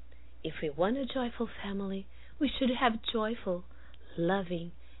 If we want a joyful family, we should have joyful,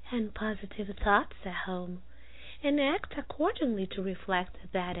 loving, and positive thoughts at home, and act accordingly to reflect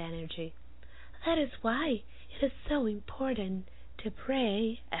that energy. That is why it is so important to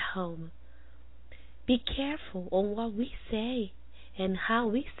pray at home. Be careful on what we say and how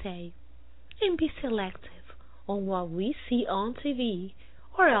we say, and be selective on what we see on TV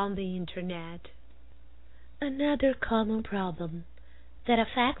or on the internet. Another common problem that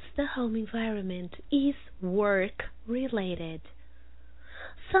affects the home environment is work-related.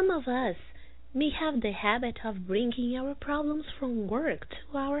 Some of us may have the habit of bringing our problems from work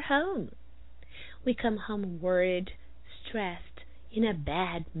to our home. We come home worried, stressed, in a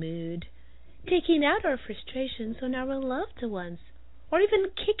bad mood, taking out our frustrations on our loved ones, or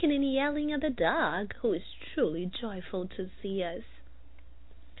even kicking and yelling at the dog who is truly joyful to see us.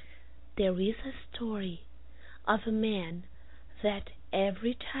 There is a story of a man that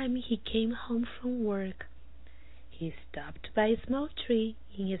every time he came home from work, he stopped by a small tree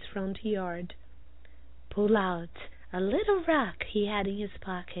in his front yard, pulled out a little rock he had in his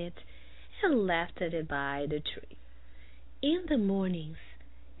pocket, and left it by the tree. In the mornings,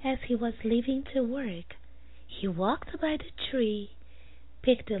 as he was leaving to work, he walked by the tree,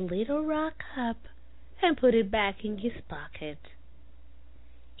 picked the little rock up, and put it back in his pocket.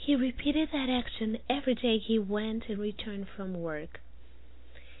 He repeated that action every day he went and returned from work.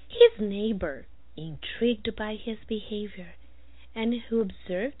 His neighbor, intrigued by his behavior, and who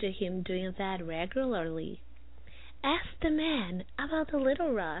observed him doing that regularly, asked the man about the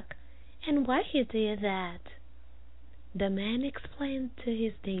little rock and why he did that. The man explained to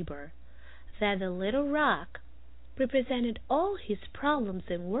his neighbor that the little rock represented all his problems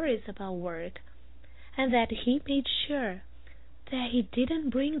and worries about work, and that he made sure that he didn't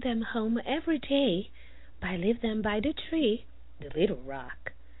bring them home every day by leaving them by the tree, the little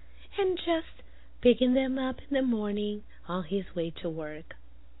rock, and just picking them up in the morning on his way to work.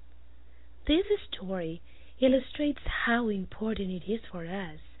 This story illustrates how important it is for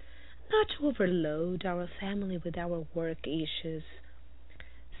us not to overload our family with our work issues.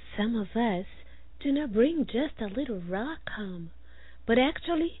 Some of us do not bring just a little rock home, but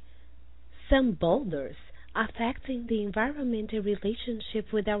actually some boulders affecting the environment and relationship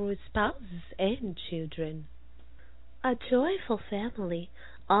with our spouses and children. A joyful family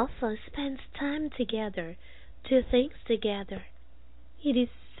also spends time together, do things together. It is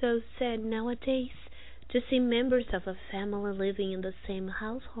so sad nowadays to see members of a family living in the same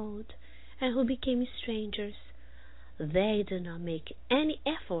household and who became strangers. They do not make any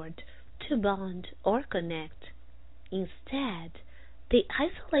effort to bond or connect. Instead, they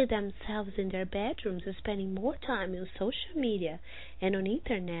isolate themselves in their bedrooms, spending more time on social media and on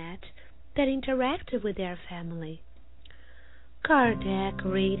internet than interacting with their family. Kardec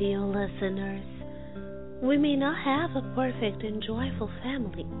Radio listeners, we may not have a perfect and joyful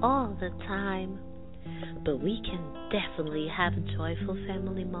family all the time, but we can definitely have joyful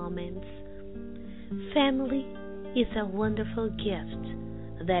family moments. Family is a wonderful gift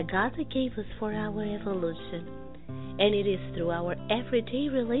that God gave us for our evolution, and it is through our everyday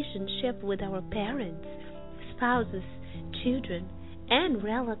relationship with our parents, spouses, children, and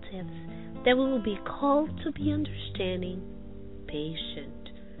relatives that we will be called to be understanding, patient,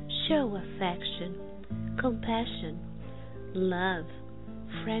 show affection, compassion, love,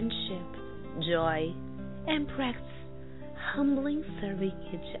 friendship, joy, and practice humbling serving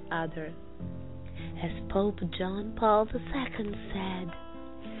each other. As Pope John Paul II said,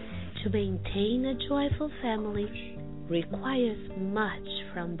 to maintain a joyful family requires much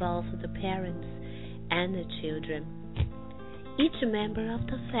from both the parents and the children. Each member of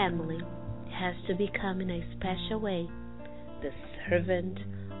the family has to become in a special way the servant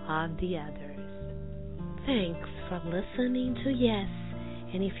of the others. Thanks for listening to Yes,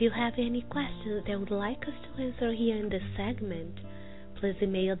 and if you have any questions that would like us to answer here in this segment, please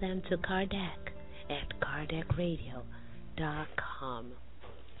email them to kardec@kardecradio.com.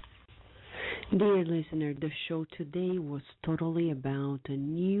 Dear listener, the show today was totally about a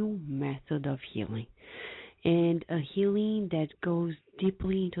new method of healing, and a healing that goes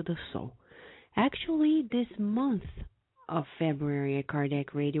deeply into the soul. Actually, this month of February at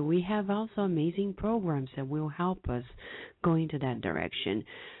Kardec Radio, we have also amazing programs that will help us go into that direction.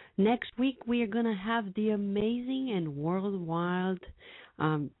 Next week, we are going to have the amazing and worldwide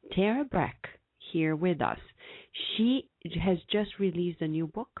Tara Brack here with us. She has just released a new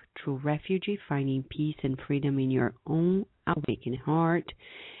book, True Refugee, Finding Peace and Freedom in Your Own Awakened Heart.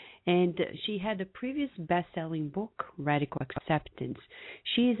 And she had a previous best-selling book, Radical Acceptance.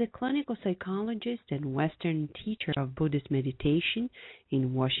 She is a clinical psychologist and Western teacher of Buddhist meditation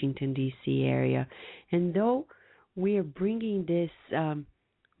in Washington, D.C. area. And though we are bringing this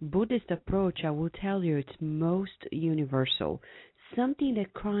Buddhist approach, I will tell you it's most universal. Something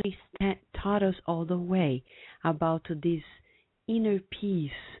that Christ taught us all the way about this inner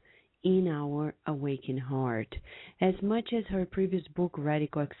peace in our awakened heart. As much as her previous book,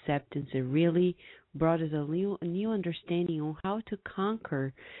 Radical Acceptance, it really brought us a new understanding on how to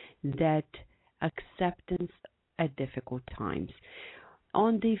conquer that acceptance at difficult times.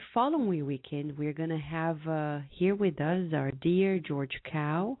 On the following weekend, we're going to have here with us our dear George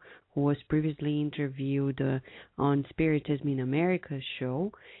Cow, who was previously interviewed on Spiritism in America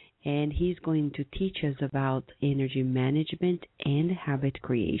show, and he's going to teach us about energy management and habit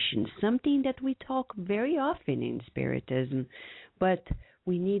creation, something that we talk very often in Spiritism, but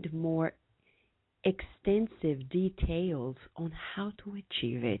we need more extensive details on how to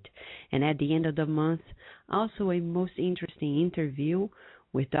achieve it. And at the end of the month, also a most interesting interview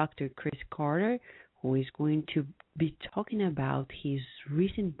with Dr. Chris Carter, who is going to be talking about his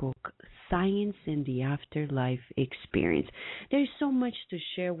recent book, Science and the Afterlife Experience. There's so much to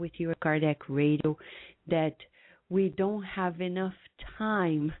share with you at Kardec Radio that we don't have enough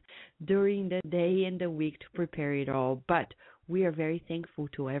time during the day and the week to prepare it all, but We are very thankful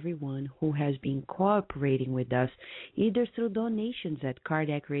to everyone who has been cooperating with us, either through donations at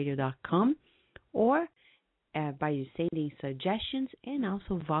kardecradio.com or by sending suggestions and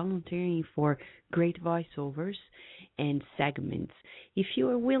also volunteering for great voiceovers and segments. If you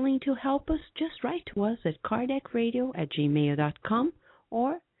are willing to help us, just write to us at kardecradio@gmail.com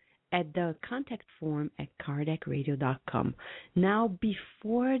or at the contact form at kardecradio.com. Now,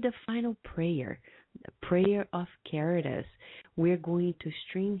 before the final prayer, the prayer of Caritas, we're going to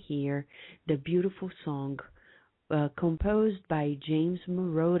stream here the beautiful song composed by James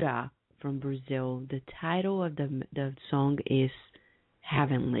Moroda from Brazil. The title of the song is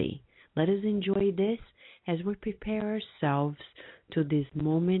Heavenly. Let us enjoy this as we prepare ourselves to this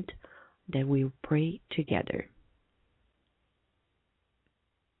moment that we'll pray together.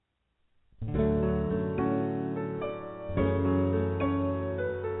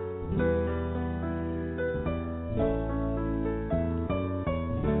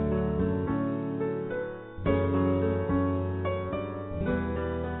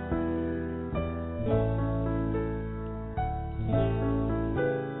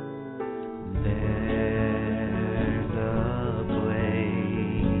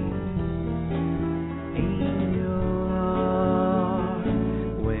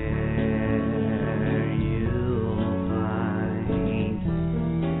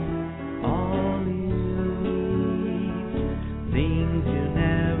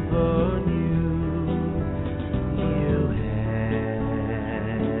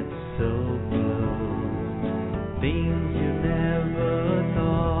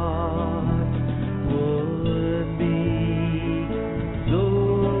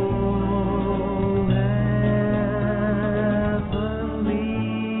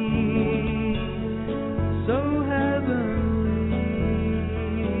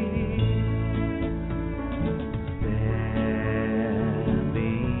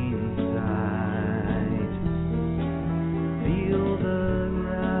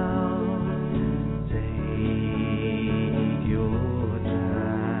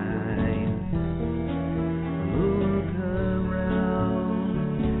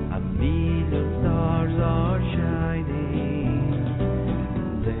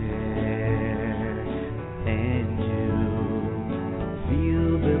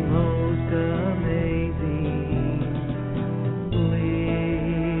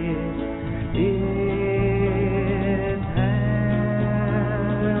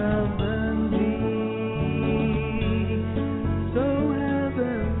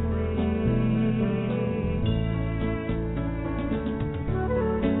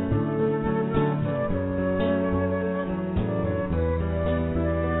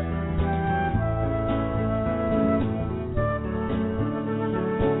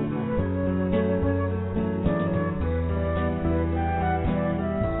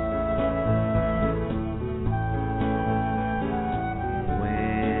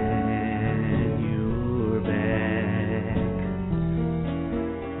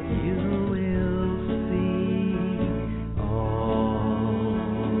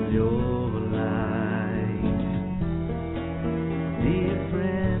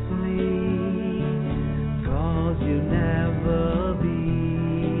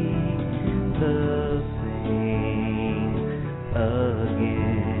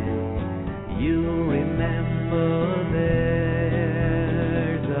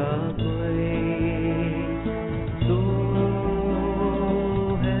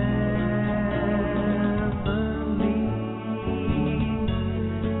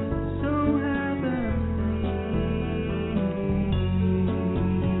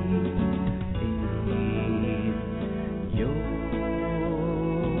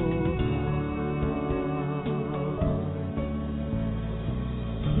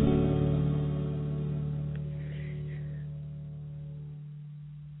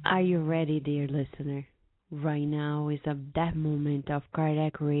 Are you ready, dear listener? Right now is that moment of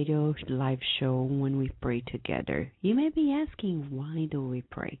Kardec Radio live show when we pray together. You may be asking, why do we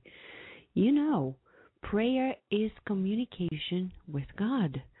pray? You know, prayer is communication with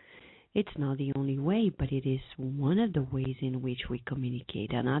God. It's not the only way, but it is one of the ways in which we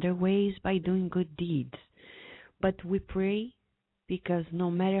communicate. Another way is by doing good deeds. But we pray because no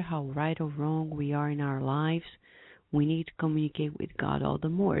matter how right or wrong we are in our lives, we need to communicate with God all the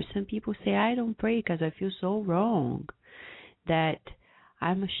more. Some people say, I don't pray because I feel so wrong, that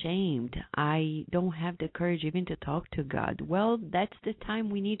I'm ashamed. I don't have the courage even to talk to God. Well, that's the time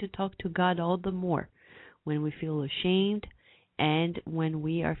we need to talk to God all the more, when we feel ashamed and when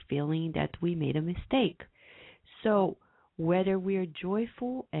we are feeling that we made a mistake. So whether we are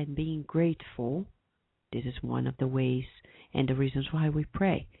joyful and being grateful, This is one of the ways and the reasons why we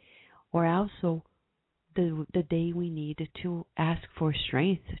pray. Or also the day we need to ask for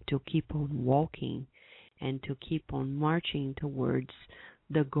strength to keep on walking and to keep on marching towards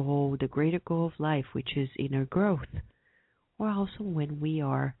the goal, the greater goal of life, which is inner growth. Or also when we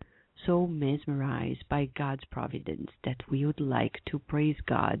are so mesmerized by God's providence that we would like to praise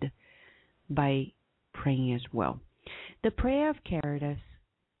God by praying as well. The prayer of Caritas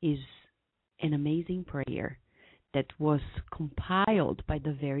is an amazing prayer that was compiled by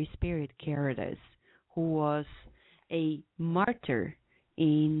the very Spirit Caritas, who was a martyr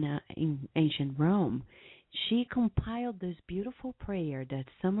in ancient Rome. She compiled this beautiful prayer that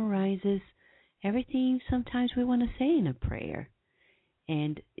summarizes everything sometimes we want to say in a prayer.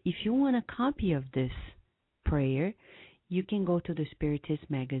 And if you want a copy of this prayer, you can go to the Spiritist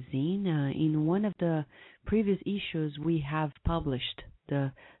magazine. In one of the previous issues, we have published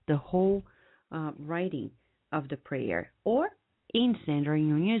the whole writing of the prayer. Or in Sandra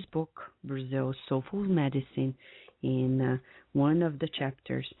Nunez's book, Brazil's Soulful Medicine, in one of the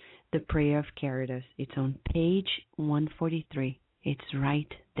chapters, the Prayer of Caritas. It's on page 143. It's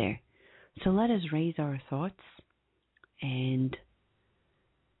right there. So let us raise our thoughts and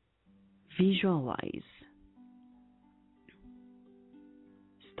visualize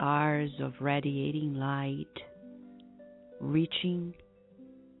stars of radiating light reaching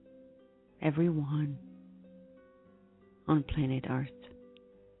everyone on planet Earth,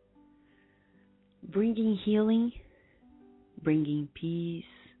 bringing healing, bringing peace,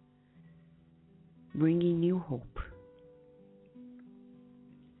 bringing new hope.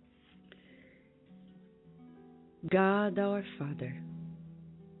 God our Father,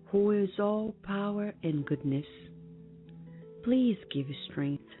 who is all power and goodness, please give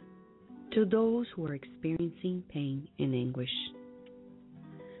strength to those who are experiencing pain and anguish.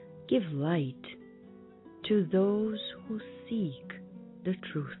 Give light to those who seek the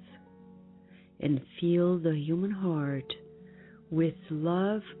truth, and fill the human heart with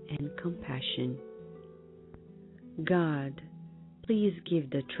love and compassion. God, please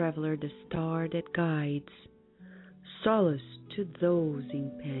give the traveler the star that guides, solace to those in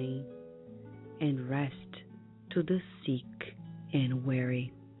pain, and rest to the sick and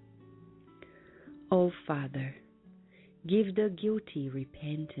weary. O Father, give the guilty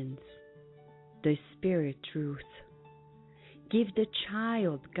repentance, the Spirit truth. Give the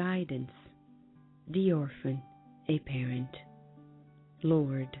child guidance, the orphan a parent.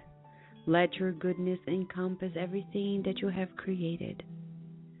 Lord, let your goodness encompass everything that you have created.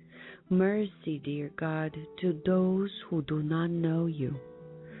 Mercy, dear God, to those who do not know you.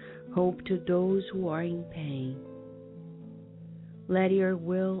 Hope to those who are in pain. Let your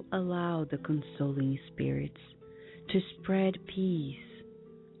will allow the consoling spirits to spread peace,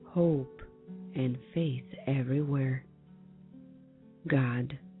 hope, and faith everywhere.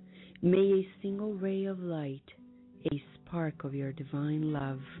 God, may a single ray of light, a spark of your divine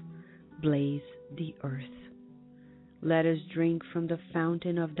love, blaze the earth. Let us drink from the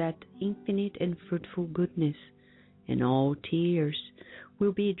fountain of that infinite and fruitful goodness, and all tears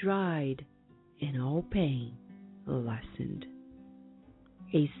will be dried and all pain lessened.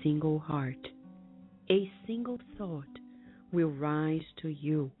 A single heart, a single thought will rise to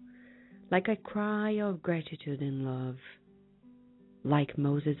you like a cry of gratitude and love. Like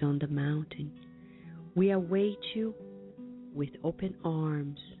Moses on the mountain, we await you with open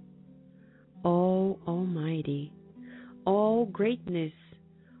arms. All Almighty, all greatness,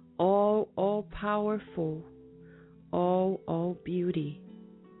 all powerful, all beauty,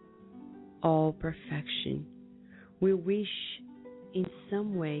 all perfection, we wish in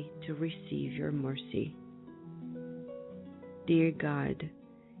some way to receive your mercy. Dear God,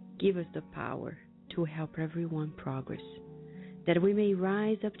 give us the power to help everyone progress, that we may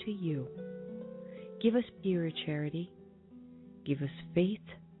rise up to you. Give us pure charity, give us faith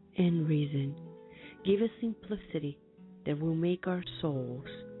and reason, give us simplicity that will make our souls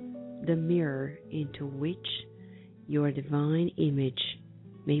the mirror into which your divine image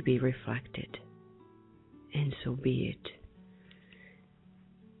may be reflected. And so be it.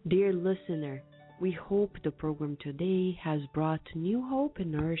 Dear listener, we hope the program today has brought new hope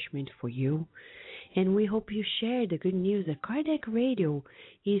and nourishment for you, and we hope you share the good news that Kardec Radio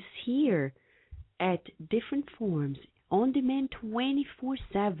is here at different forms, on demand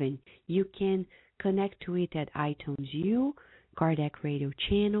 24/7. You can connect to it at iTunes U, Kardec Radio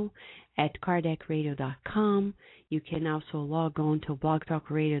channel, at kardecradio.com. You can also log on to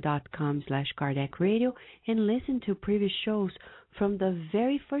blogtalkradio.com/Kardec Radio and listen to previous shows from the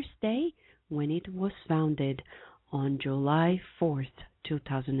very first day when it was founded on July 4th,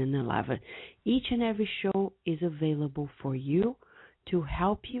 2011. Each and every show is available for you to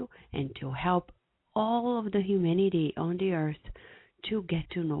help you and to help all of the humanity on the earth to get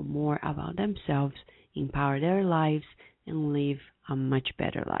to know more about themselves, empower their lives, and live a much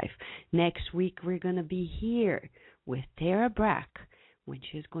better life. Next week, we're going to be here with Tara Brack, when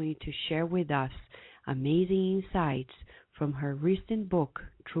she's going to share with us amazing insights from her recent book,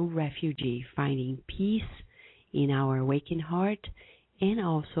 True Refugee, Finding Peace in Our Awakened Heart, and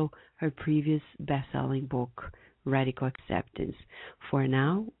also her previous best-selling book, Radical Acceptance. For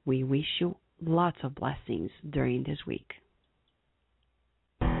now, we wish you lots of blessings during this week.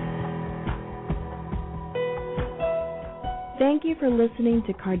 Thank you for listening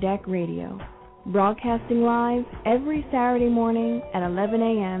to Kardec Radio, broadcasting live every Saturday morning at 11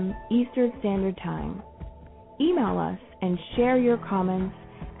 a.m. Eastern Standard Time. Email us and share your comments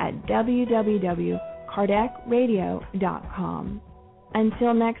at www.kardecradio.com.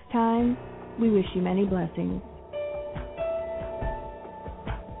 Until next time, we wish you many blessings.